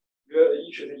 where an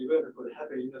interesting event could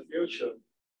happen in the future,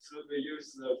 so we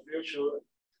use the future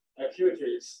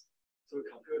activities to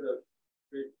compute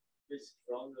this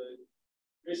from the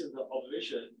recent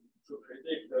observation to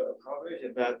predict the probability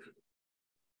map.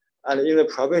 And in the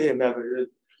probability map,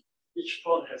 each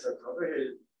point has a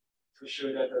probability to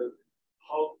show that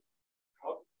how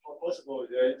possible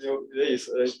there is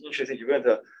an interesting event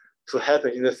to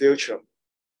happen in the future.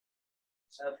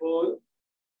 And for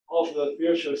all of the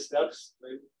future steps,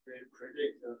 we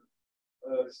predict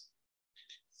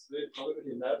split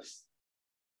probability maps,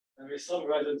 and we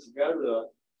summarize them together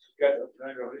to get a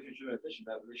plan evaluation-driven attention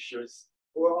map, which shows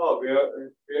overall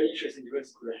where interesting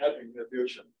events could happen in the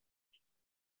future.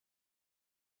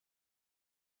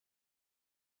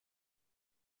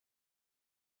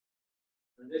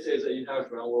 And this is the entire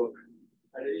framework.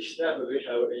 At each step, we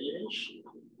have an image,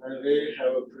 and we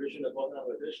have a prediction of bottom-up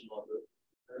attention model.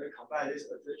 And we combine this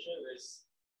attention with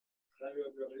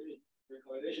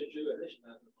recommendation-driven attention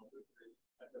map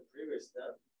at the previous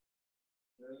step.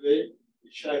 And we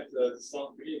extract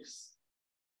some beliefs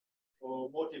for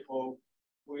multiple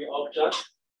moving objects.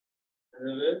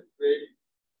 And then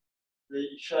we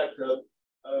extract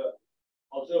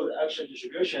observed action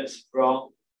distributions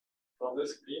from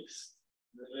those beliefs.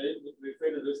 We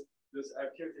fit those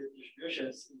activity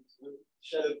distributions into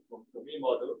shadow domain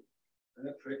model and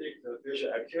then predict the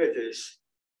future activities,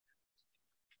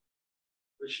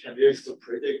 which can be used to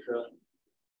predict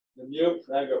the new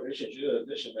plan evaluation-driven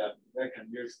attention map that can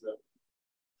use the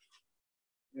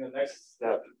next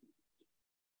step.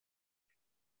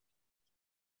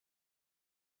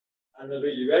 And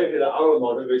we evaluated our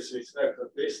model with respect to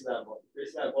baseline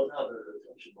bottom-up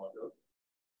attention model.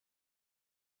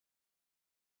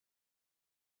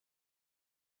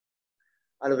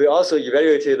 And we also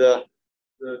evaluated the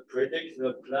predict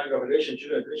the plan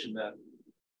evaluation-driven attention map.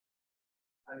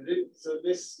 And so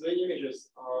these three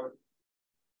images are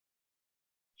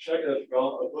tracked from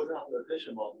a bottom-up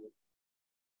attention model.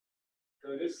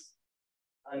 So these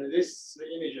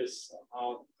three images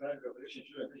are plan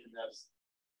evaluation-driven attention maps,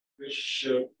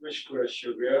 which could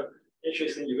show where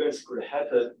interesting events could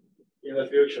happen in the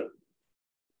future.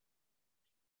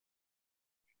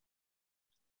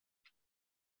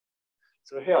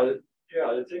 So here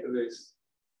are the takeaways.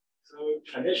 So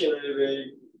traditionally,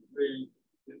 when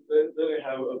we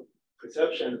have a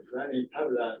perception and planning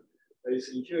pipeline, it is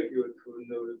intuitive to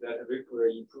know that we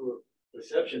could improve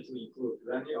perception to improve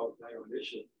planning or plan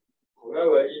evaluation.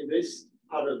 However, in this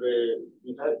part of the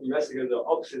investigate the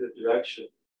opposite direction.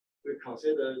 We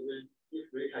consider if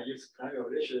we can use plan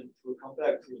evaluation to come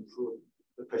back to improve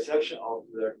the perception of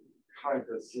the current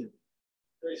scene.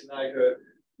 So it's like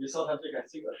sometimes we can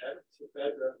think ahead to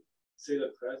better see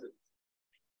the present.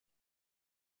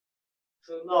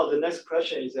 So now the next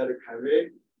question is that can we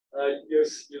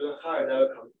use even higher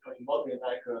level modeling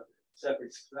like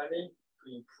self-explaining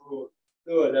to improve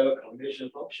lower level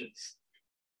cognition functions?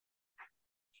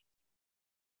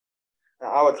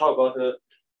 I will talk about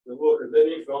the work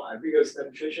learning from ambiguous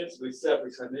demonstrations with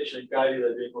self-explanation guided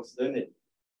reinforced learning.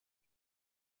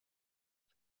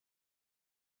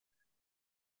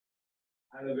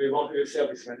 And we want to use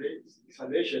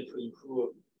self-explanation to improve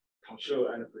control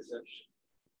and perception.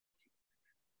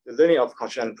 The learning of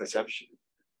control and perception.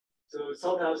 So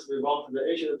sometimes we want the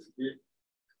agent to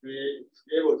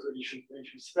be able to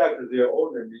introspect their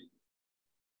own learning.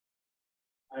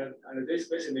 And this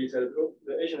basically means that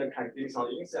the agent can gain some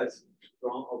insights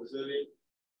from observing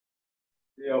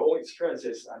their own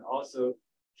experiences and also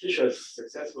teachers'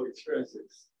 successful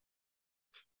experiences.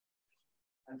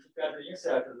 And to get the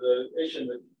insight, the agent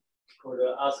could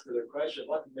ask the question,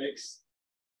 what makes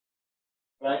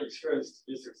my experience to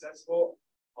be successful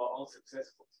or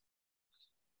unsuccessful?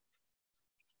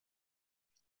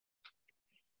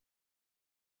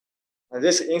 And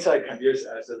this insight can be used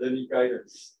as a learning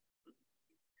guidance.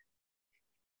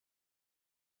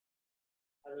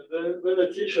 And when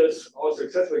the teachers or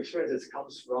successful experiences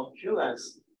comes from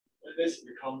humans, this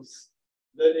becomes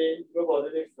verbal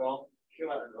learning from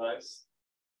human advice.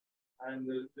 And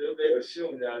then we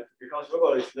assume that because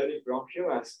robot is learning from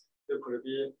humans, it could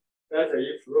be better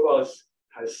if robots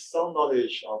has some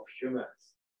knowledge of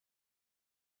humans.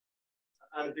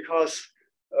 And because,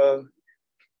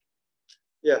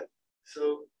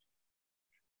 so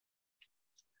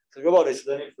the robot is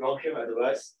learning from human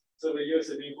advice. So we use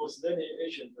the reinforced learning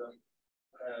agent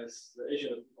as the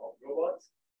agent of robots.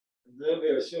 And then we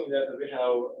assume that we have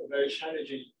a very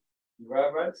challenging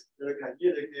environment that can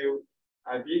either give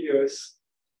ambiguous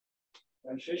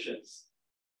demonstrations.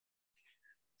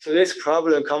 So this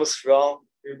problem comes from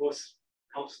reinforced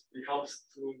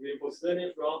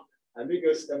learning from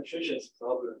ambiguous demonstrations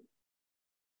problem.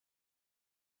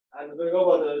 And the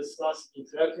robot starts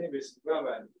interacting with the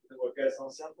environment, it will get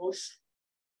some samples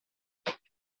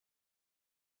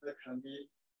that can be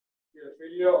either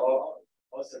failure or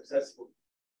successful.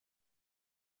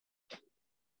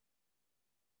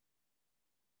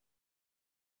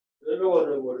 The robot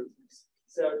will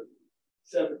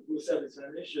do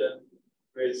self-examination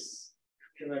with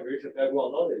human-related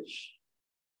background knowledge.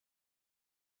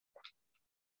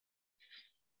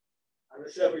 And the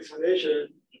self-explanation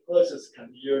process can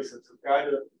be used to guide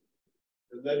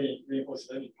the learning, reinforced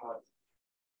learning part.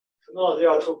 So now there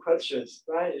are two questions.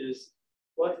 One is,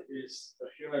 what is the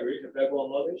human-related background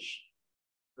knowledge?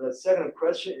 The second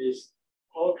question is,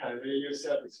 how can we use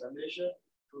self-explanation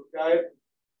to guide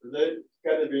the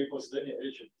reinforced learning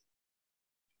agent?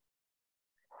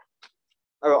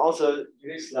 I will answer in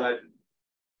this slide.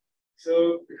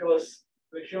 So because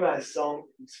the human has some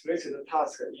explicit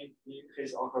tasks in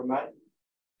his or her mind,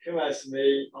 humans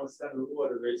may understand the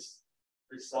world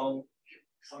with some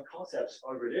concepts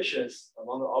or relations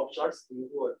among the objects in the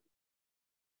world,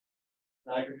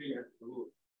 like green and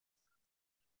blue.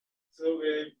 So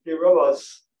we give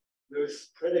robots those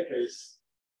predicates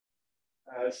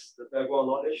as the background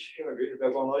knowledge, human-related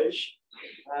background knowledge,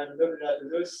 and look at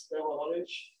those background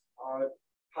knowledge are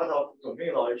part of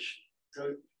domain knowledge,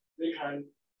 so they can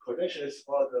potentially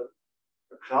support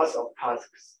the class of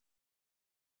tasks.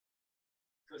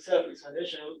 So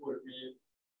self-explanation would be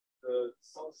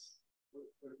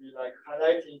like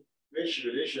highlighting which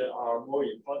relations are more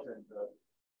important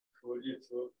to lead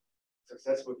to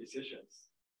successful decisions.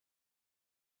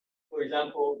 For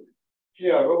example,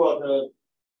 here robot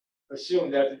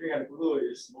assume that green and blue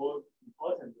is more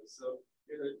important, so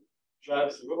it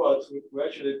drives the robot to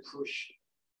gradually push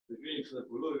the green to the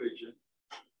blue region.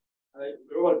 And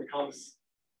the robot becomes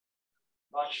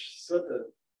much certain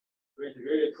when it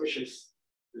really pushes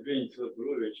the green to the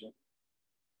blue region.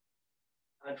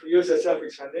 And to use a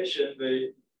self-explanation,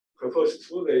 we propose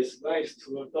two ways. One is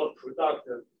to product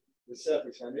the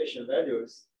self-explanation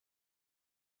values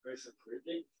with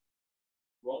predict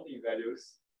rounding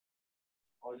values,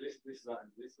 or this one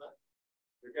and this one.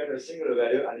 We get a singular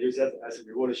value and use that as a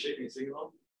reward shaping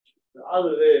signal. The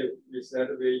other way is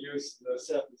that we use the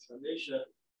self-explanation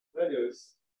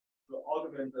values to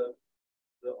augment the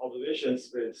observation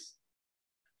space.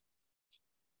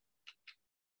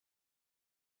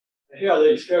 Here are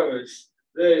the experiments.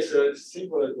 There is a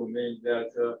simpler domain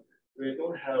that we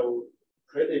don't have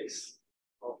predicts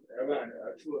of L1 and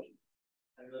L2,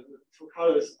 and the two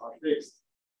colors are fixed.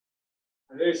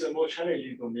 And there is a more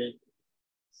challenging domain,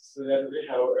 so that we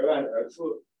have L1 and L2,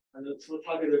 and the two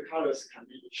targeted colors can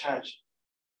be changed.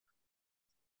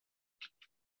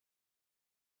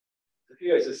 So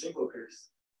here is a simple case.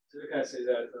 So you can say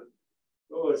that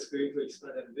robot is going to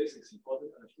explain that this is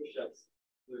important and push out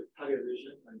the target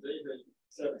region, and then the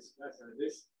self-express and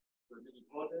this will be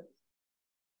important.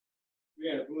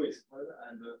 Green and blue is important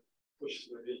and push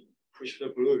the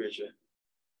blue region.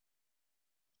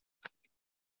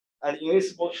 And in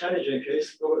this more challenging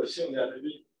case, we will assume that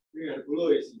green and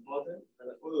blue is important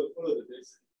and follow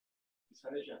this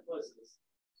explanation process.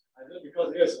 And then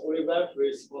because there's only one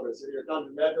phrase for it, so it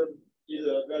doesn't matter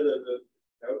either whether the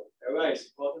L1 is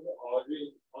important or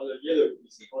the yellow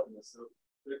is important. So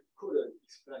we could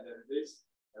explain that this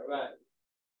L1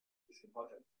 is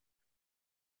important.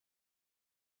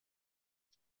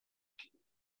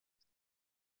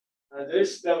 And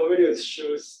this demo video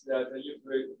shows that if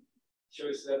we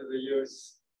use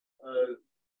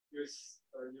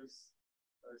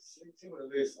similar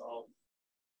ways of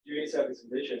doing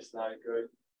self-explanations, like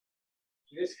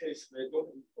in this case we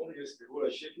don't use the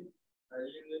reward shaping, and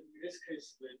in this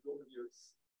case we don't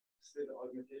use state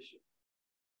augmentation.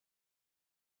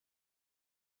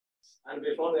 And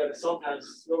we found that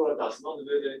sometimes robot does not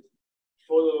really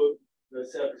follow the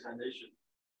self-explanation.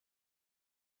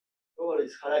 Robot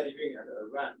is highlighting green and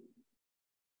red.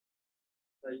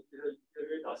 It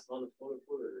really does not follow it.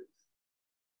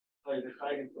 But it's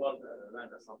highlighting black and red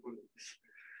does not follow it.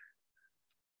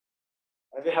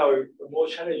 And we have a more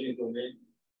challenging domain.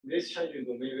 In this challenging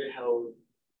domain, we have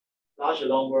large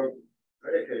number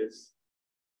predicates.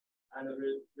 And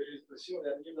we assume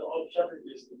that if the object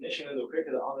is initially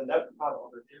located on the left part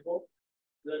of the table,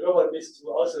 the robot needs to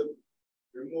also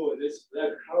remove this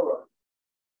black cover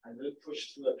and then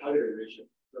push to the target region,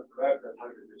 to correct the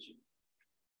target region.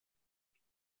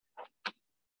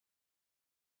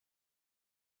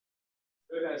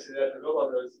 So you can see that the robot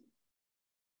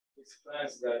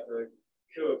explains that the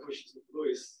Q push to blue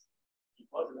is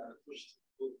important and push to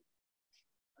blue.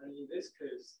 And in this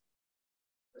case,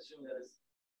 assume that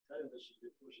the should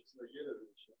be pushed to the yellow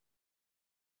region.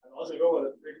 And also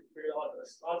robot figure out a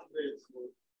smart way to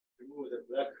remove the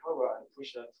black cover and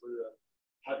push that to the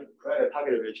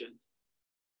target region.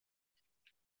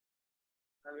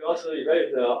 And we also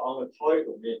evaluate on the toy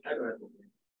domain, Pac-Man domain.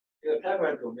 In the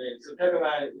Pac-Man domain, so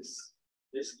Pac-Man is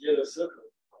this yellow circle.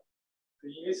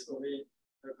 So in this domain,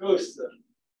 the ghost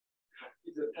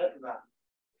is the Pac-Man.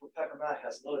 So Pac-Man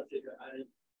has not taken any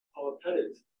power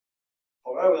pellet.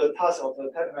 However, the task of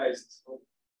the Pac-Man is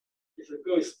a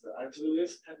ghost, and to do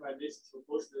this, Pac-Man needs to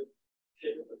first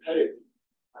take the pellet.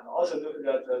 And also note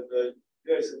that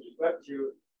there is an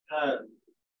effective time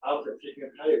after taking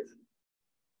a pellet.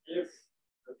 If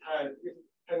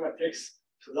Pac-Man takes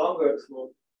too longer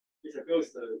to eat a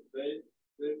ghost, then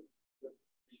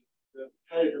the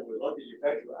pellet will not be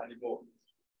effective anymore.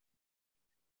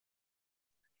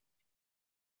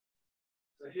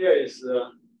 So here is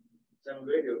some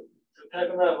video. So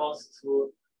Pac-Man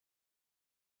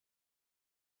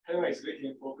is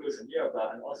waiting for ghosts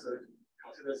nearby and also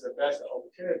considers the best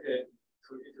opportunity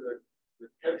to eat the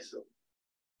capsule.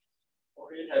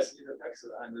 Or it has eaten the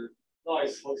capsule and now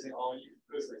it's focusing on if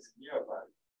ghost is nearby.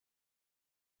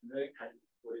 And then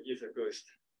will eat the ghost.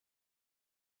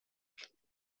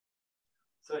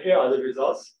 So here are the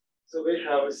results. So we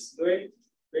have 3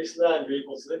 baseline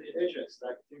reinforcement agents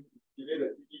like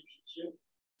delivered EPQ,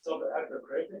 software actor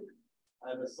creating,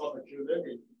 and software Q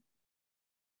learning.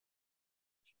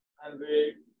 And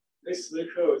these 3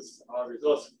 codes are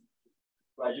results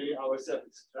by using our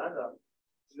self-explainer.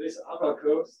 So these upper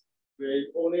codes,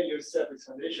 we only use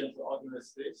self-explanation to augment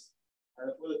states.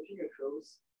 And for the pink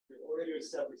codes, we only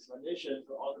use self-explanation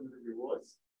to augment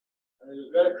rewards. And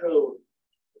the red code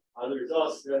are the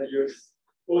results that use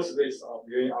both ways of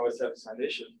viewing our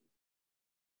self-explanation.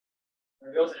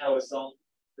 And we also have some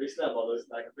baseline models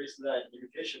like a baseline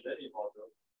imitation learning model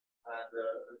and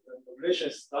the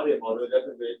population study model that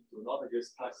we do not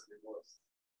use task rewards.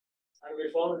 And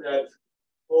we found that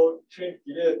for trained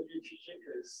delayed teaching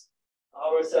case,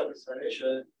 our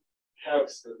self-explanation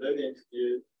helps the learning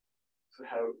to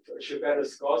achieve better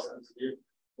scores and to be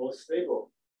more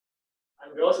stable.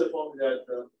 And we also found that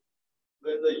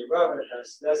when the environment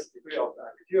has less degree of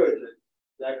ambiguity,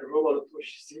 like a robot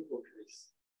push simple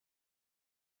case,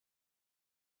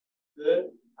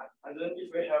 then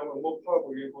if we have a more powerful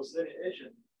reinforcement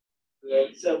agent, the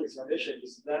self-explanation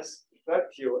is less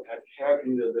effective at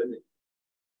helping the learning.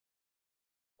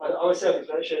 But our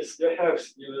self-explanation still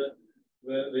helps even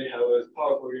when we have a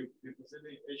powerful reinforcement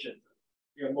agent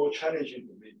in a more challenging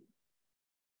domain.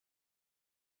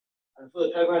 And for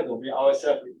the Pac-Man domain, our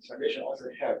self-explanation also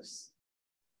helps.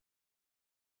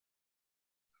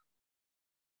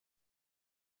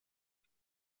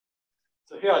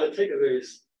 So here are the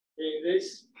takeaways. In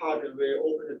this part, we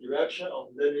open the direction of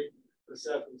learning to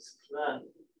self-explain,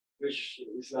 which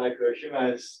is like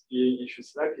humans being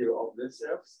introspective of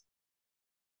themselves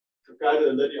to guide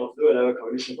the learning of lower-level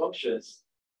cognition functions.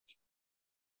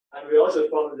 And we also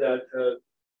found that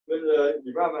when the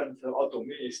environment or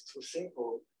domain is too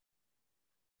simple,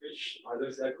 which are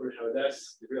those that could have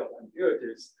less degree of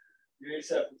ambiguities, using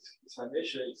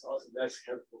self-explanation is also less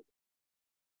helpful.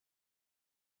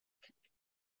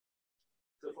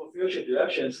 So for future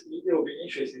directions, it will be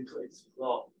interesting to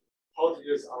explore how to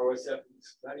use our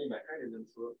self-explaining mechanism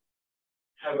to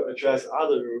have address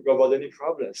other robot learning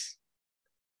problems.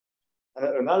 And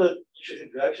another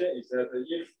interesting direction is that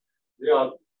if there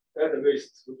are better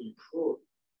ways to improve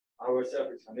our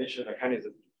self-explanation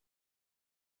mechanism.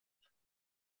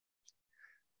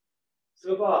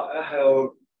 So far, I have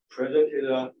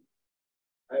presented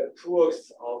 2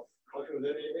 works of cultural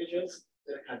learning agents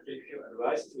that can take human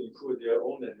advice to improve their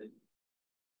own learning.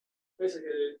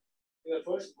 Basically, in the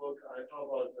first book, I talk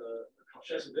about the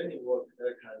conscious learning work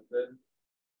that can then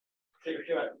take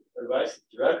human advice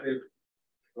directly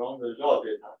from the raw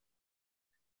data.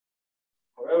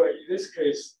 However, in this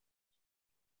case,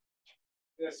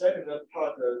 in the second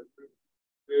part,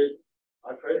 we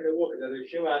are creating a work that the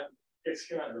human takes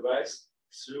human advice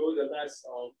through the lens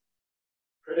of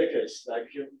predicates like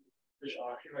which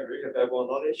are human-related background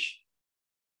knowledge.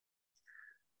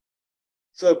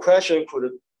 So one question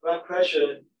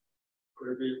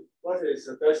could be, what is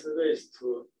the best ways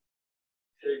to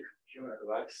take human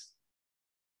advice?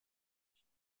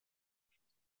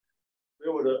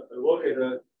 We would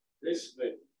advocate this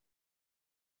way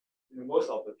in most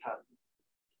of the time.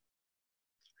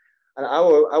 And I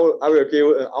will give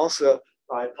an answer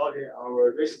by talking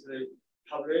our recently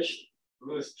published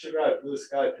blue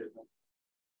sky paper.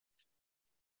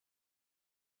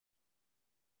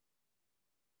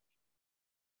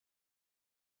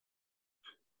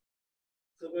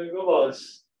 So when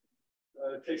robots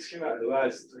takes human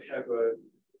advice to have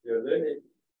their learning,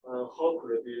 how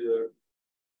could we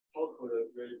build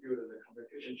the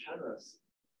communication channels?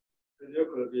 So there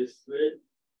could be three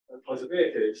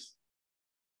possibilities.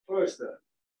 First,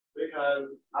 we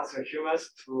can ask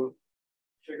humans to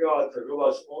figure out the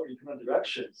robot's own internal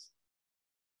directions.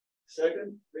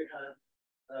 Second, we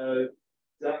can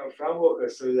design a framework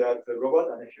so that the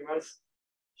robot and the humans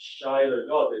share the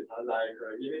raw data like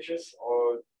images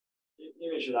or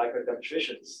image like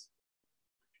demonstrations.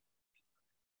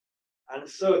 And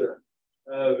third,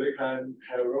 we can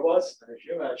have robots and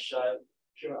humans share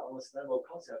human understandable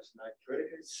concepts like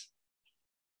predicates.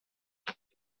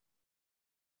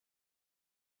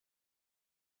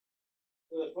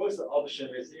 So the first option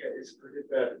we think is pretty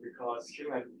bad because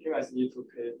humans need to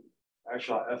pay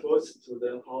extra efforts to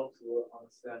learn how to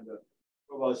understand the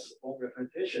robot's own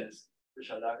representations,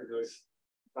 which are like those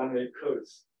binary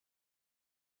codes.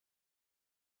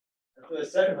 And for the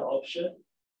second option,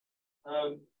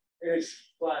 it is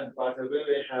fine, but when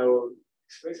we have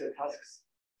explicit tasks,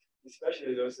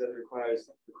 especially those that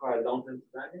require long-term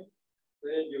planning,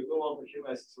 then you don't want the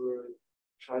humans to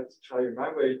try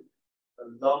remember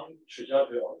a long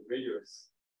trajectory of videos.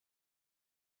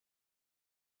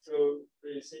 So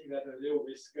we think that there will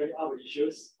be scaling up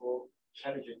issues for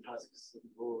challenging tasks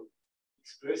for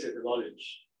explicit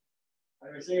knowledge.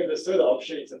 And we think the third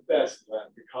option is the best one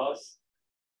because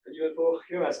even for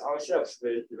humans ourselves,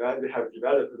 we have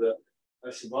developed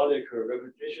symbolic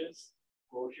representations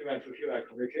for human-to-human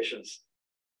communications.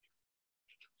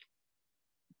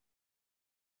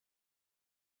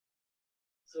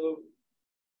 So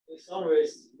in some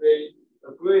ways, we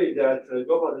agree that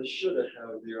robots should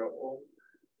have their own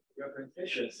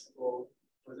representations for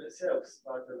themselves,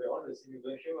 but we also think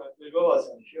when robots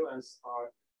and humans are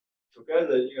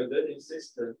together in a learning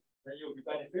system, then it will be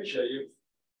beneficial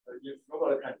if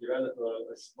robots can develop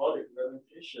a symbolic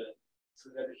representation so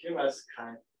that the humans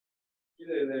can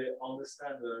either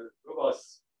understand the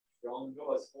robots from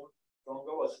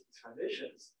robots'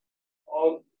 explanations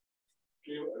or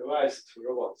give advice to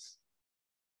robots.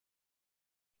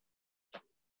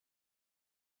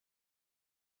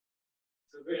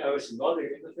 So we have a symbolic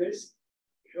interface.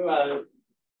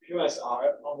 Humans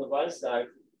are on the one side,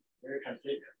 where you can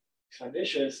take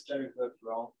explanations generated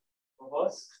from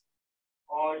robots,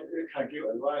 or you can give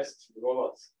advice to the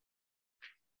robots.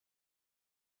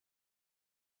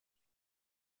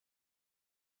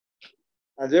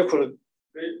 And there could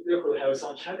have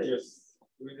some challenges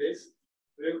with this.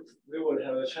 We would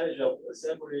have a challenge of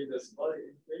assembling the symbolic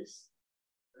interface.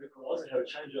 We could also have a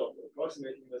challenge of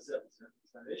approximating the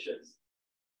explanations.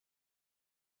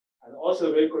 And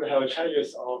also we could have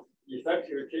challenges of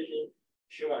effectively taking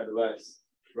human advice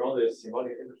from the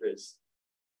symbolic interface.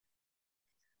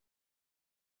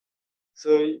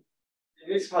 So in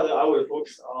this part, I will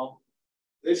focus on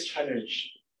this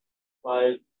challenge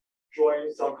by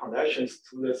drawing some connections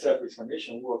to the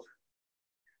self-explanation work.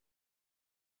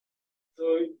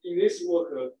 So in this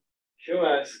work,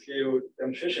 humans give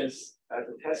demonstrations at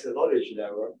the test knowledge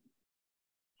level.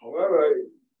 However,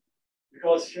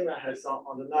 because human has some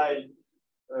underlying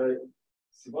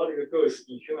symbolic goals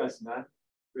in humans' mind,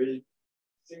 we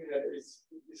think that it's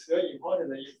very important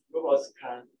that if robots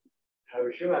can have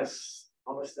humans'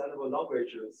 understandable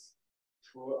languages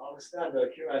to understand the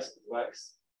human's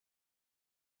advice.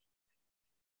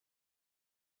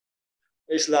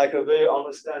 It's like a way to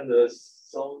understand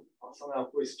someone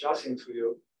who is judging to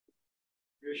you.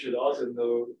 You should also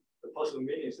know the possible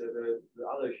meanings that the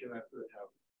other human could have.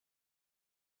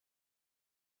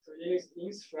 So in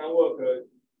this framework,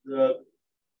 the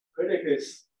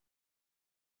predicates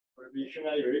will be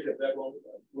human-related background,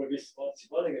 will be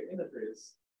symbolic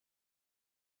interface.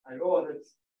 And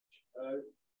robots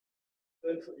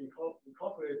learn to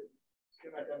incorporate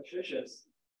human demonstrations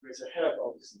with the help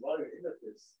of the symbolic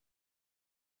interface.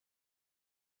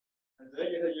 And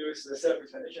then it uses the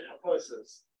self-explanation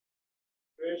hypothesis,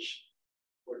 which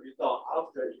will be done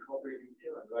after incorporating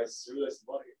human advice through the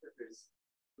symbolic interface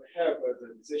to help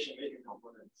the decision-making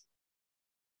component.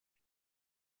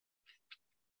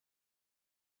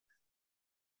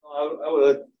 I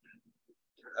will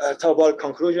talk about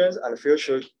conclusions and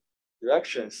future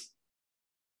directions.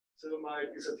 So my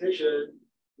dissertation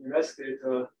investigated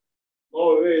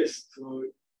more ways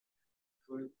to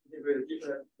integrate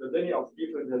the learning of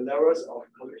different levels of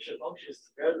cognition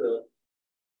functions together.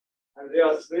 And there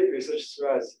are three research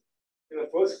threads. In the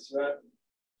first thread,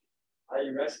 I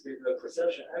investigated the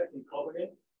perception acting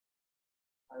component,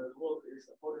 and the work is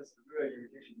the importance of real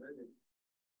imitation learning.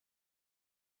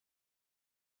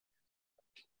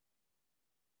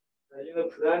 And in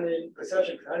the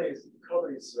perception planning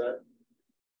component thread,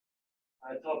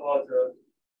 I talk about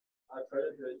I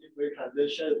presented if we can then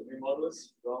share the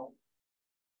models from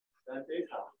that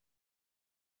data.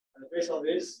 And based on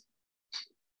this,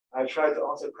 I try to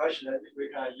answer questions that if we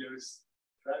can use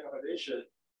planning validation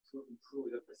to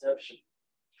improve the perception.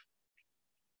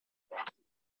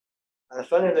 And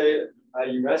finally, I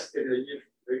investigated if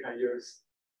we can use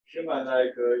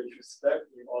human-like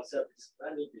introspective or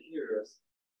self-expanding behaviors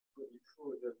to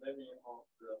improve the learning of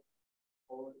the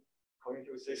whole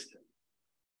cognitive system.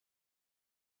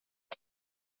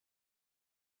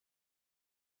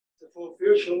 So for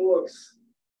future works,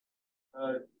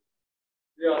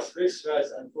 there are three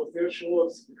threads, and for future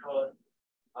works, because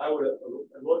I would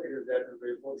advocate that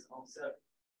we focus on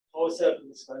how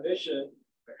self-explanation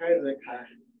mechanism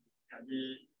can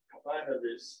be combined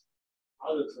with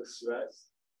other two threads.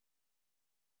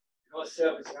 Because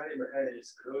self-explanation mechanism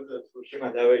is closer to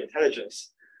human level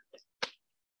intelligence.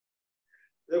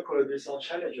 There could be some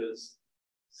challenges.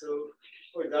 So,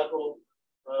 for example,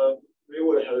 we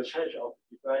would have a challenge of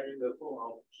defining the form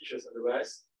of teacher's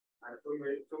advice and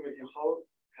formulating how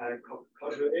can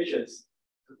cultural agents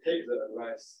to take the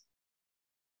advice.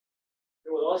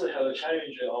 We would also have a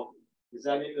challenge of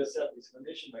designing the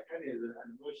self-explanation mechanism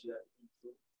and merge that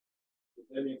into the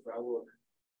learning framework.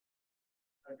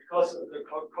 And because the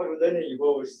cultural learning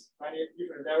involves many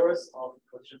different levels of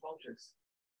cognition functions,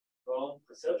 from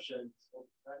perception to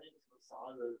planning to some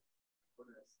other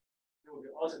components, it will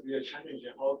also be a challenge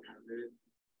in how can we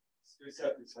use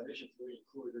self-explanation to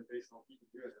improve it based on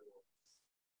behavior.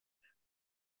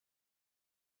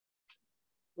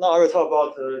 Now I will talk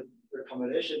about the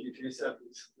combination between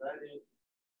self-explanation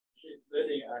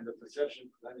learning and the perception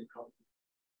planning component.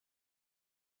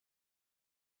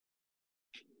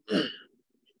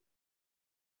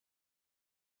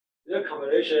 The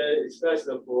combination is best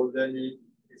for learning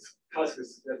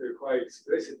tasks that require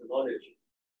explicit knowledge,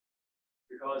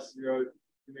 because you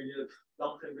may need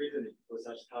long-term reasoning for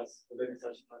such tasks, for learning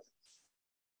such tasks.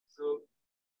 So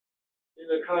in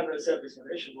the current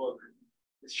self-explanation work,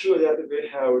 it's true that we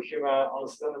have human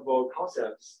understandable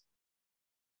concepts.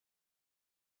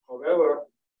 However,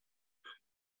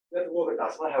 that work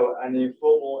does not have any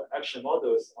formal action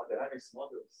models or dynamics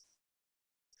models.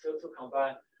 So to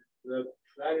combine the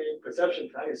perception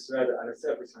planning thread and the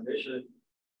self-explanation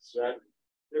thread,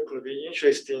 it could be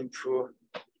interesting to,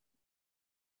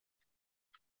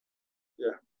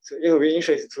 so it would be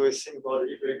interesting to think about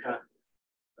if we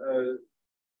can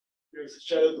use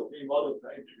shadow domain model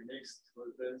planning techniques to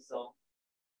learn some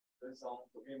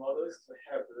domain models to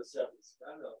help the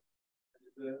self-explainer.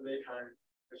 Then they can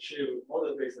achieve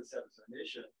model-based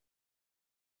self-explanation.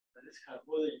 And this can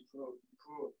further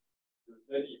improve the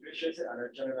learning efficiency and the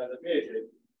generalizability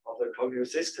of the cognitive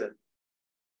system.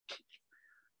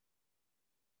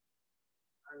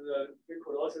 And we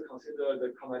could also consider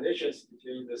the combinations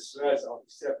between the threads of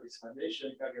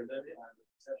self-explanation, cognitive learning, and the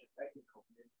perception technical.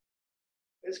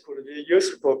 This could be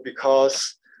useful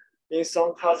because in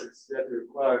some tasks that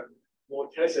require more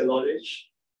tacit knowledge,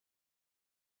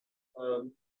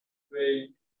 we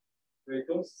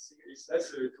don't think it's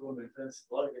necessary to maintain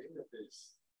symbolic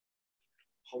interface.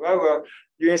 However,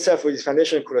 using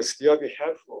self-explanation could still be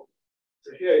helpful.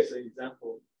 So here is an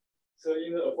example. So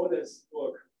in the affordance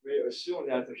work, we assume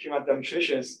that the human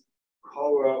demonstrations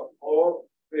cover all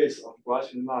ways of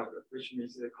grasping mark, which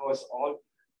means it covers all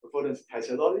affordance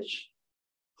tacit knowledge.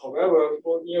 However,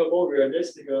 in a more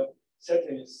realistic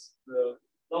settings, the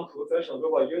non-professional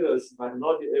robot users might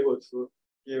not be able to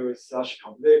give such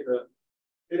complete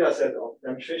data set of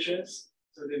demonstrations,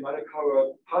 so they might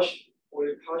cover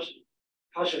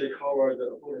partially cover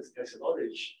the opponent's tacit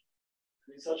knowledge.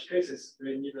 In such cases,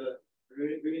 we need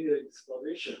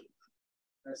exploration.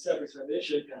 And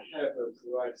self-explanation can help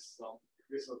provide some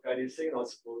useful guiding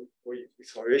signals for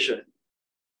exploration.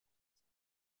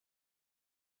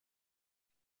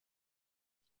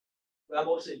 One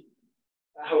more thing,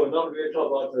 I will not really talk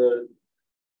about the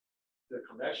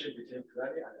connection between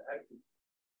planning and acting.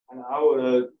 And I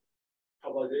will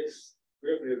talk about this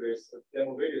briefly with a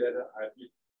demo video that I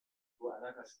did for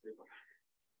another paper.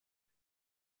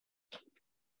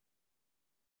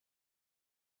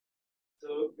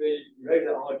 So we rate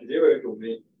on a delivery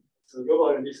domain. So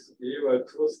robot needs to deliver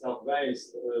two stuff. One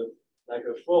is like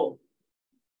a phone,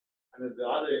 and the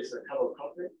other is a cup of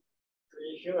coffee. So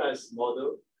in humans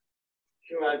model,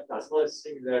 human does not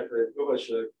think that the robot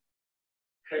should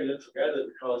carry them together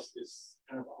because it's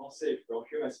kind of unsafe from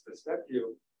human's perspective.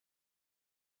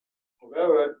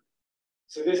 However,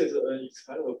 so this is an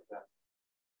experimental plan.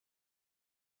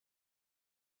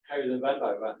 Carry them one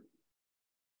by one.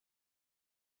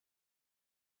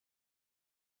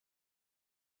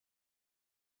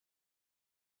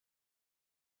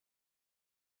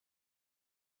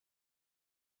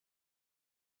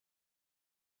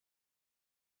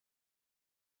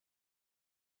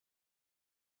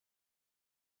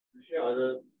 Here are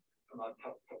the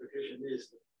publication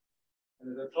list.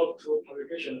 And the top two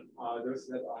publications are those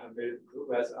that I have made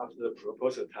progress after the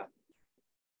proposal time.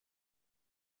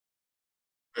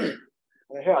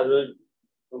 And here are the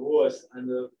awards,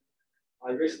 and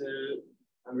I'm recently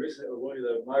awarded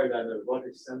the Maryland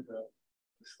Robotics Center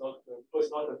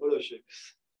postdoctoral fellowship.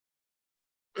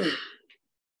 And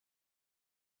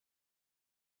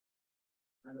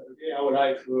again, I would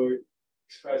like to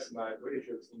express my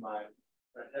gratitude to my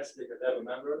fantastic lab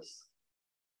members,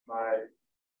 my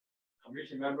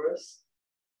community members,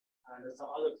 and some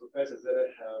other professors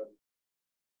that have.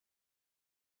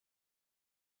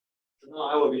 So now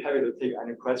I will be happy to take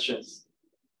any questions.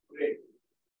 Great.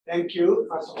 Thank you.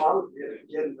 First of all,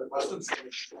 again, the persons.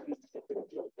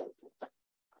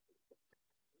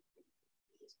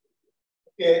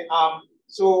 Okay.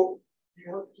 So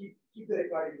you have to keep the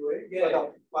recording going. Yeah.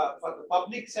 For the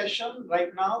public session,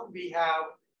 right now we have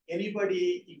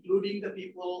anybody, including the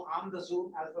people on the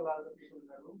Zoom as well as the people in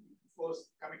the room, of course,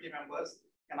 committee members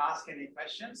can ask any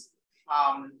questions.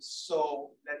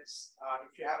 So let's,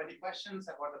 if you have any questions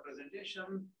about the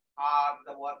presentation or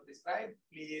the work described,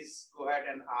 please go ahead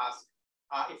and ask.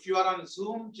 If you are on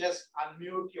Zoom, just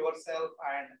unmute yourself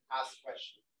and ask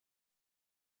questions.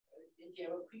 I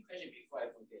have a quick question before I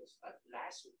forget.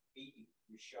 Last week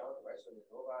you showed the rest of the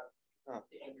robot,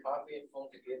 they incorporate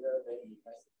phone together, then you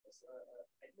press it.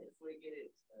 I didn't fully get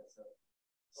it.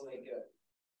 So like you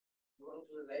want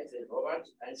to let the robot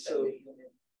and so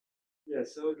yeah,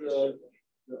 so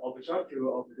the objective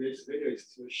of this video is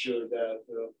to show that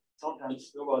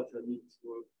sometimes robots need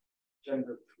to generate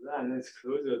a plan that's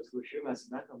closer to humans'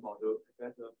 mental model to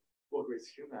better work with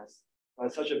humans.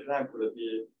 But such a plan could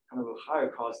be kind of a higher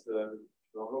cost from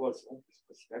robots' own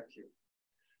perspective.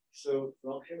 So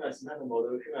from humans' mental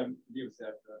model, human believes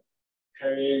that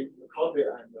carrying the coffee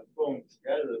and the phone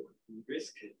together would be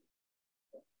risky.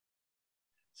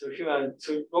 So if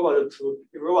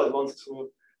robot wants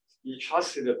to be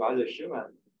trusted by the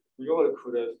human, the robot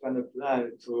could find a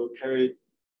plan to carry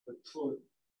the two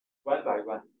one by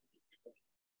one.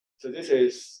 So this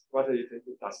is what it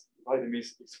does. What it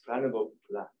means explainable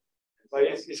plan. But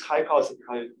it's high cost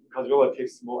because robot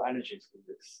takes more energy to do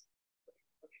this.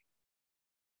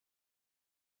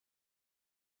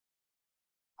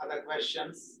 Other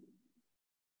questions?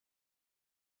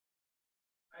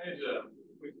 I had a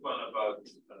quick one about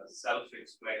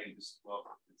self-explaining this work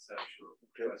conceptual.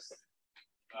 Yes.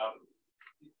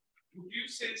 Would you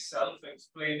say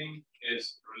self-explaining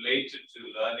is related to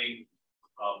learning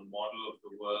a model of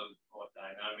the world or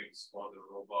dynamics for the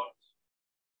robot?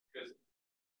 Because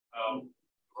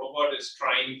robot is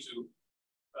trying to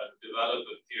develop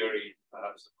a theory,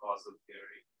 perhaps a causal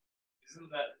theory. Isn't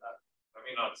that, I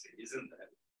mean, not say, isn't that,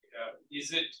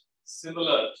 is it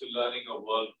similar to learning a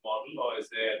world model, or is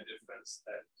there a difference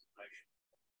that I should?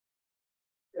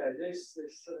 Yeah, this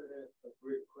is certainly a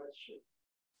great question.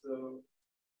 So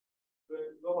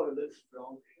when robot learns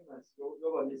from humans,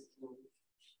 robot needs to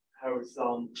have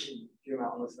some human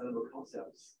understandable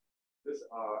concepts. These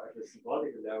are at the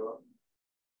symbolic level.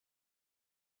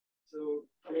 So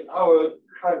in our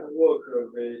current work,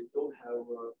 we don't have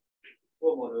a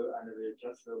full model, and we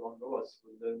just want robots to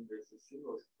learn with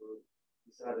symbols to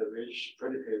decide which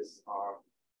predicates are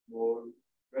more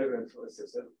relevant to a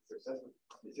successful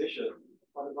decision.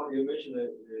 But what you mentioned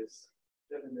is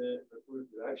definitely a good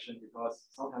direction, because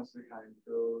sometimes we can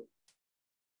go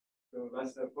one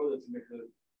step further to make it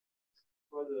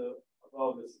further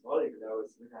above the symbolic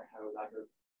levels. We can have like a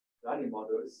learning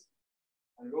models,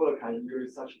 and robot can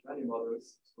use such learning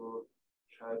models to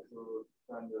try to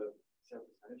find the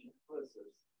self-explanation process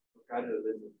to guide the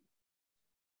learning.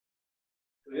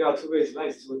 So there are two ways. One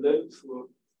is to learn to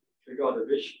figure out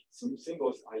which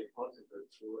symbols are important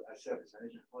to a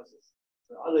self-explanation process.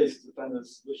 The other is to find a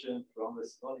solution from the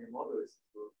symbolic models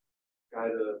to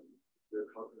guide the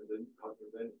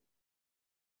cognitive learning.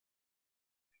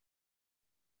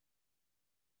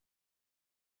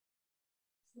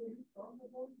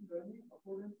 about learning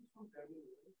affordances from family,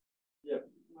 right? Yeah.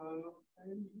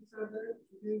 And you said that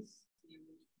it is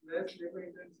less labor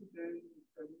intensive than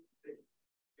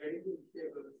getting to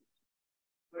tables.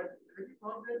 But have you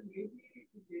found that maybe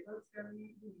the tables can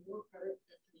be more correct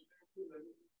as compared to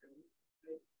learning from family?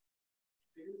 Like,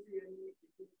 do you see any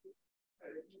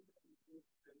correctness?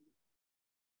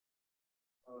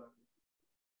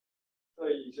 So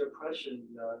is your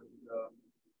question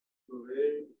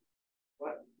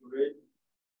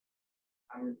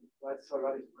what's the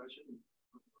question?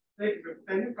 Like,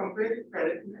 can you compare the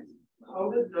correctness?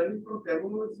 How does learning from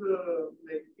demos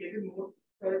like is it more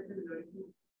correct than learning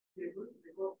from tables?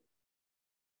 Because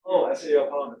oh, I see your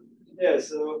point. Yeah,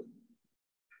 so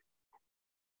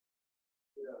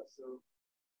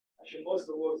actually most of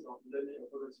the works of learning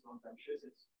affordances from punctuation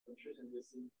is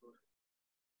simple.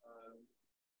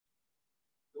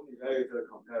 Don't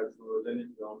evaluate compared to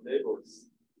learning from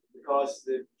labels because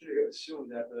they typically assume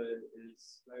that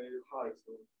it's very hard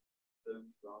to learn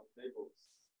from labels.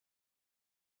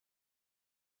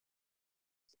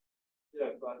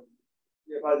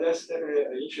 But that's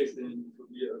definitely interesting to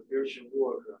be a future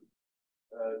work,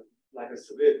 like a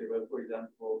survey paper, for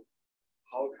example.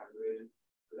 How can we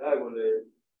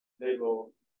reliably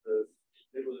label the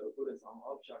affordance on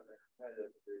object and compare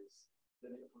it with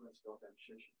learning affordance from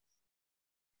demonstrations?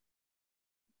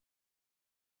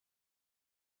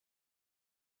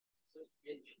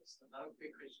 So another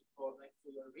quick question for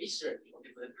your research, for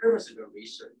the purpose of your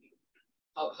research,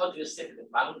 how do you set the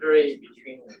boundary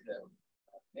between the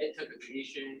mental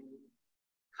cognition,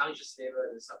 conscious level,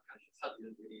 and subconscious? How do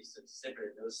you really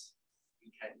separate those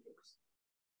three categories?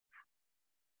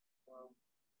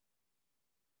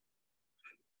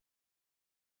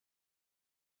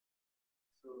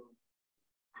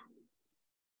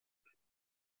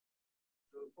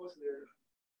 Firstly,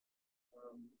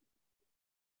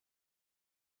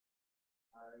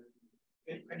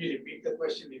 can you repeat the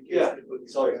question? Yeah,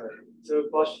 sorry. So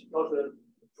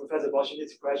Professor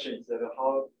Boschini's question is that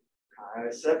how can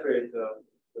I separate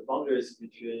the boundaries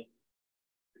between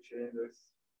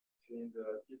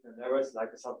the different levels like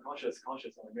subconscious,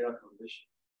 conscious, and meta cognition?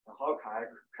 And how can I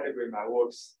categorize my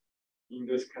works in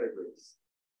those categories?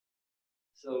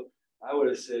 So I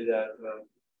would say that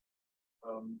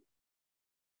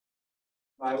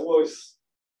my works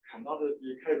cannot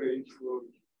be categorized into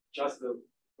just the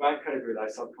one category like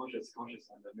subconscious, conscious,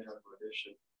 and the meta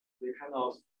cognition. They kind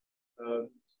of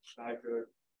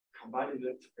combining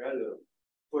them together.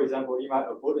 For example, in my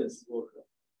affordance work,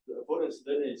 the affordance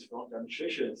learning is from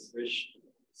demonstrations which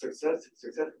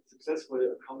successfully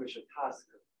accomplish a task.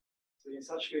 So in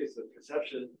such case, the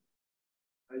perception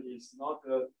is not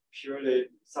purely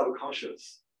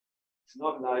subconscious. It's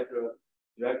not like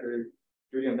directly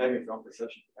doing a mapping from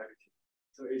perception to acting.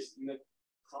 So it's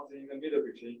something in the middle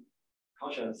between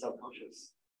conscious and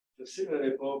subconscious. So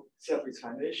similarly for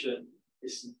self-explanation,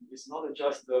 it's not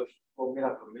just for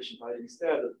metacognition, but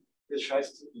instead it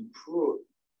tries to improve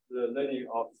the learning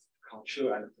of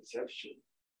control and perception.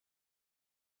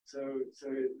 So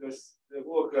the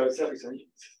work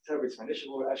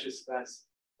self-explanation work actually spans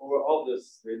over all the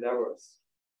three levels.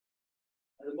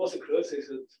 And the most closest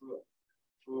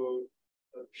to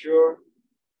a pure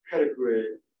category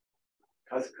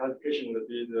classification would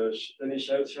be the learning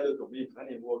shadow domain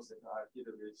planning works that I did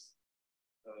with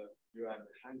you and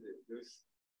Handy.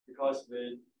 Because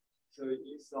so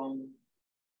in some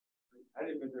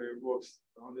elementary works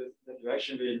on the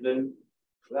direction we then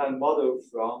plan model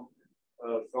from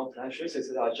plan traces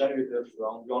that are generated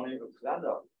from running a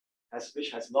planner,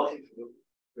 which has nothing to do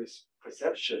with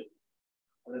perception.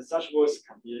 And then such works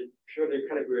can be purely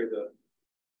categorized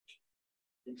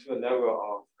into a level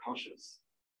of conscious.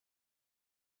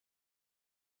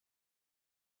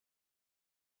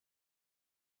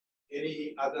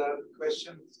 Any other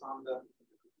questions on the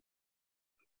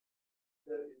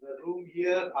room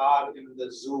here or in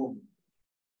the Zoom?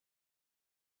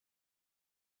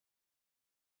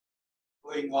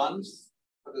 Going once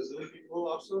for the Zoom people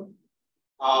also,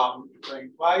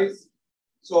 going twice.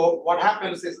 So what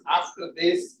happens is after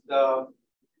this,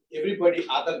 everybody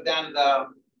other than the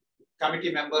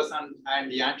committee members and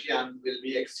Yantian will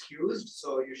be excused.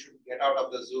 So you should get out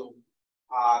of the Zoom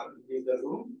or leave the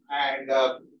room, and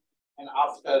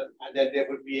then there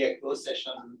would be a closed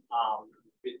session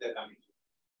with the committee.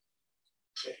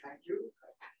 Okay, thank you.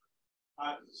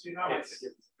 Yes.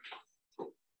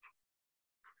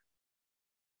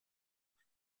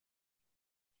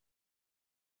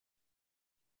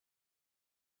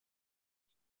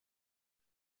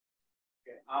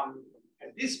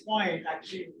 At this point,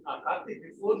 actually, Karthik,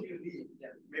 before you leave,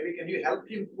 maybe can you help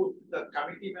him put the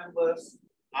committee members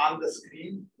on the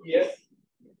screen here.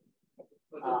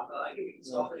 I can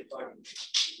stop the recording.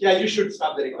 Yeah, you should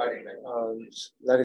stop the recording. Right? That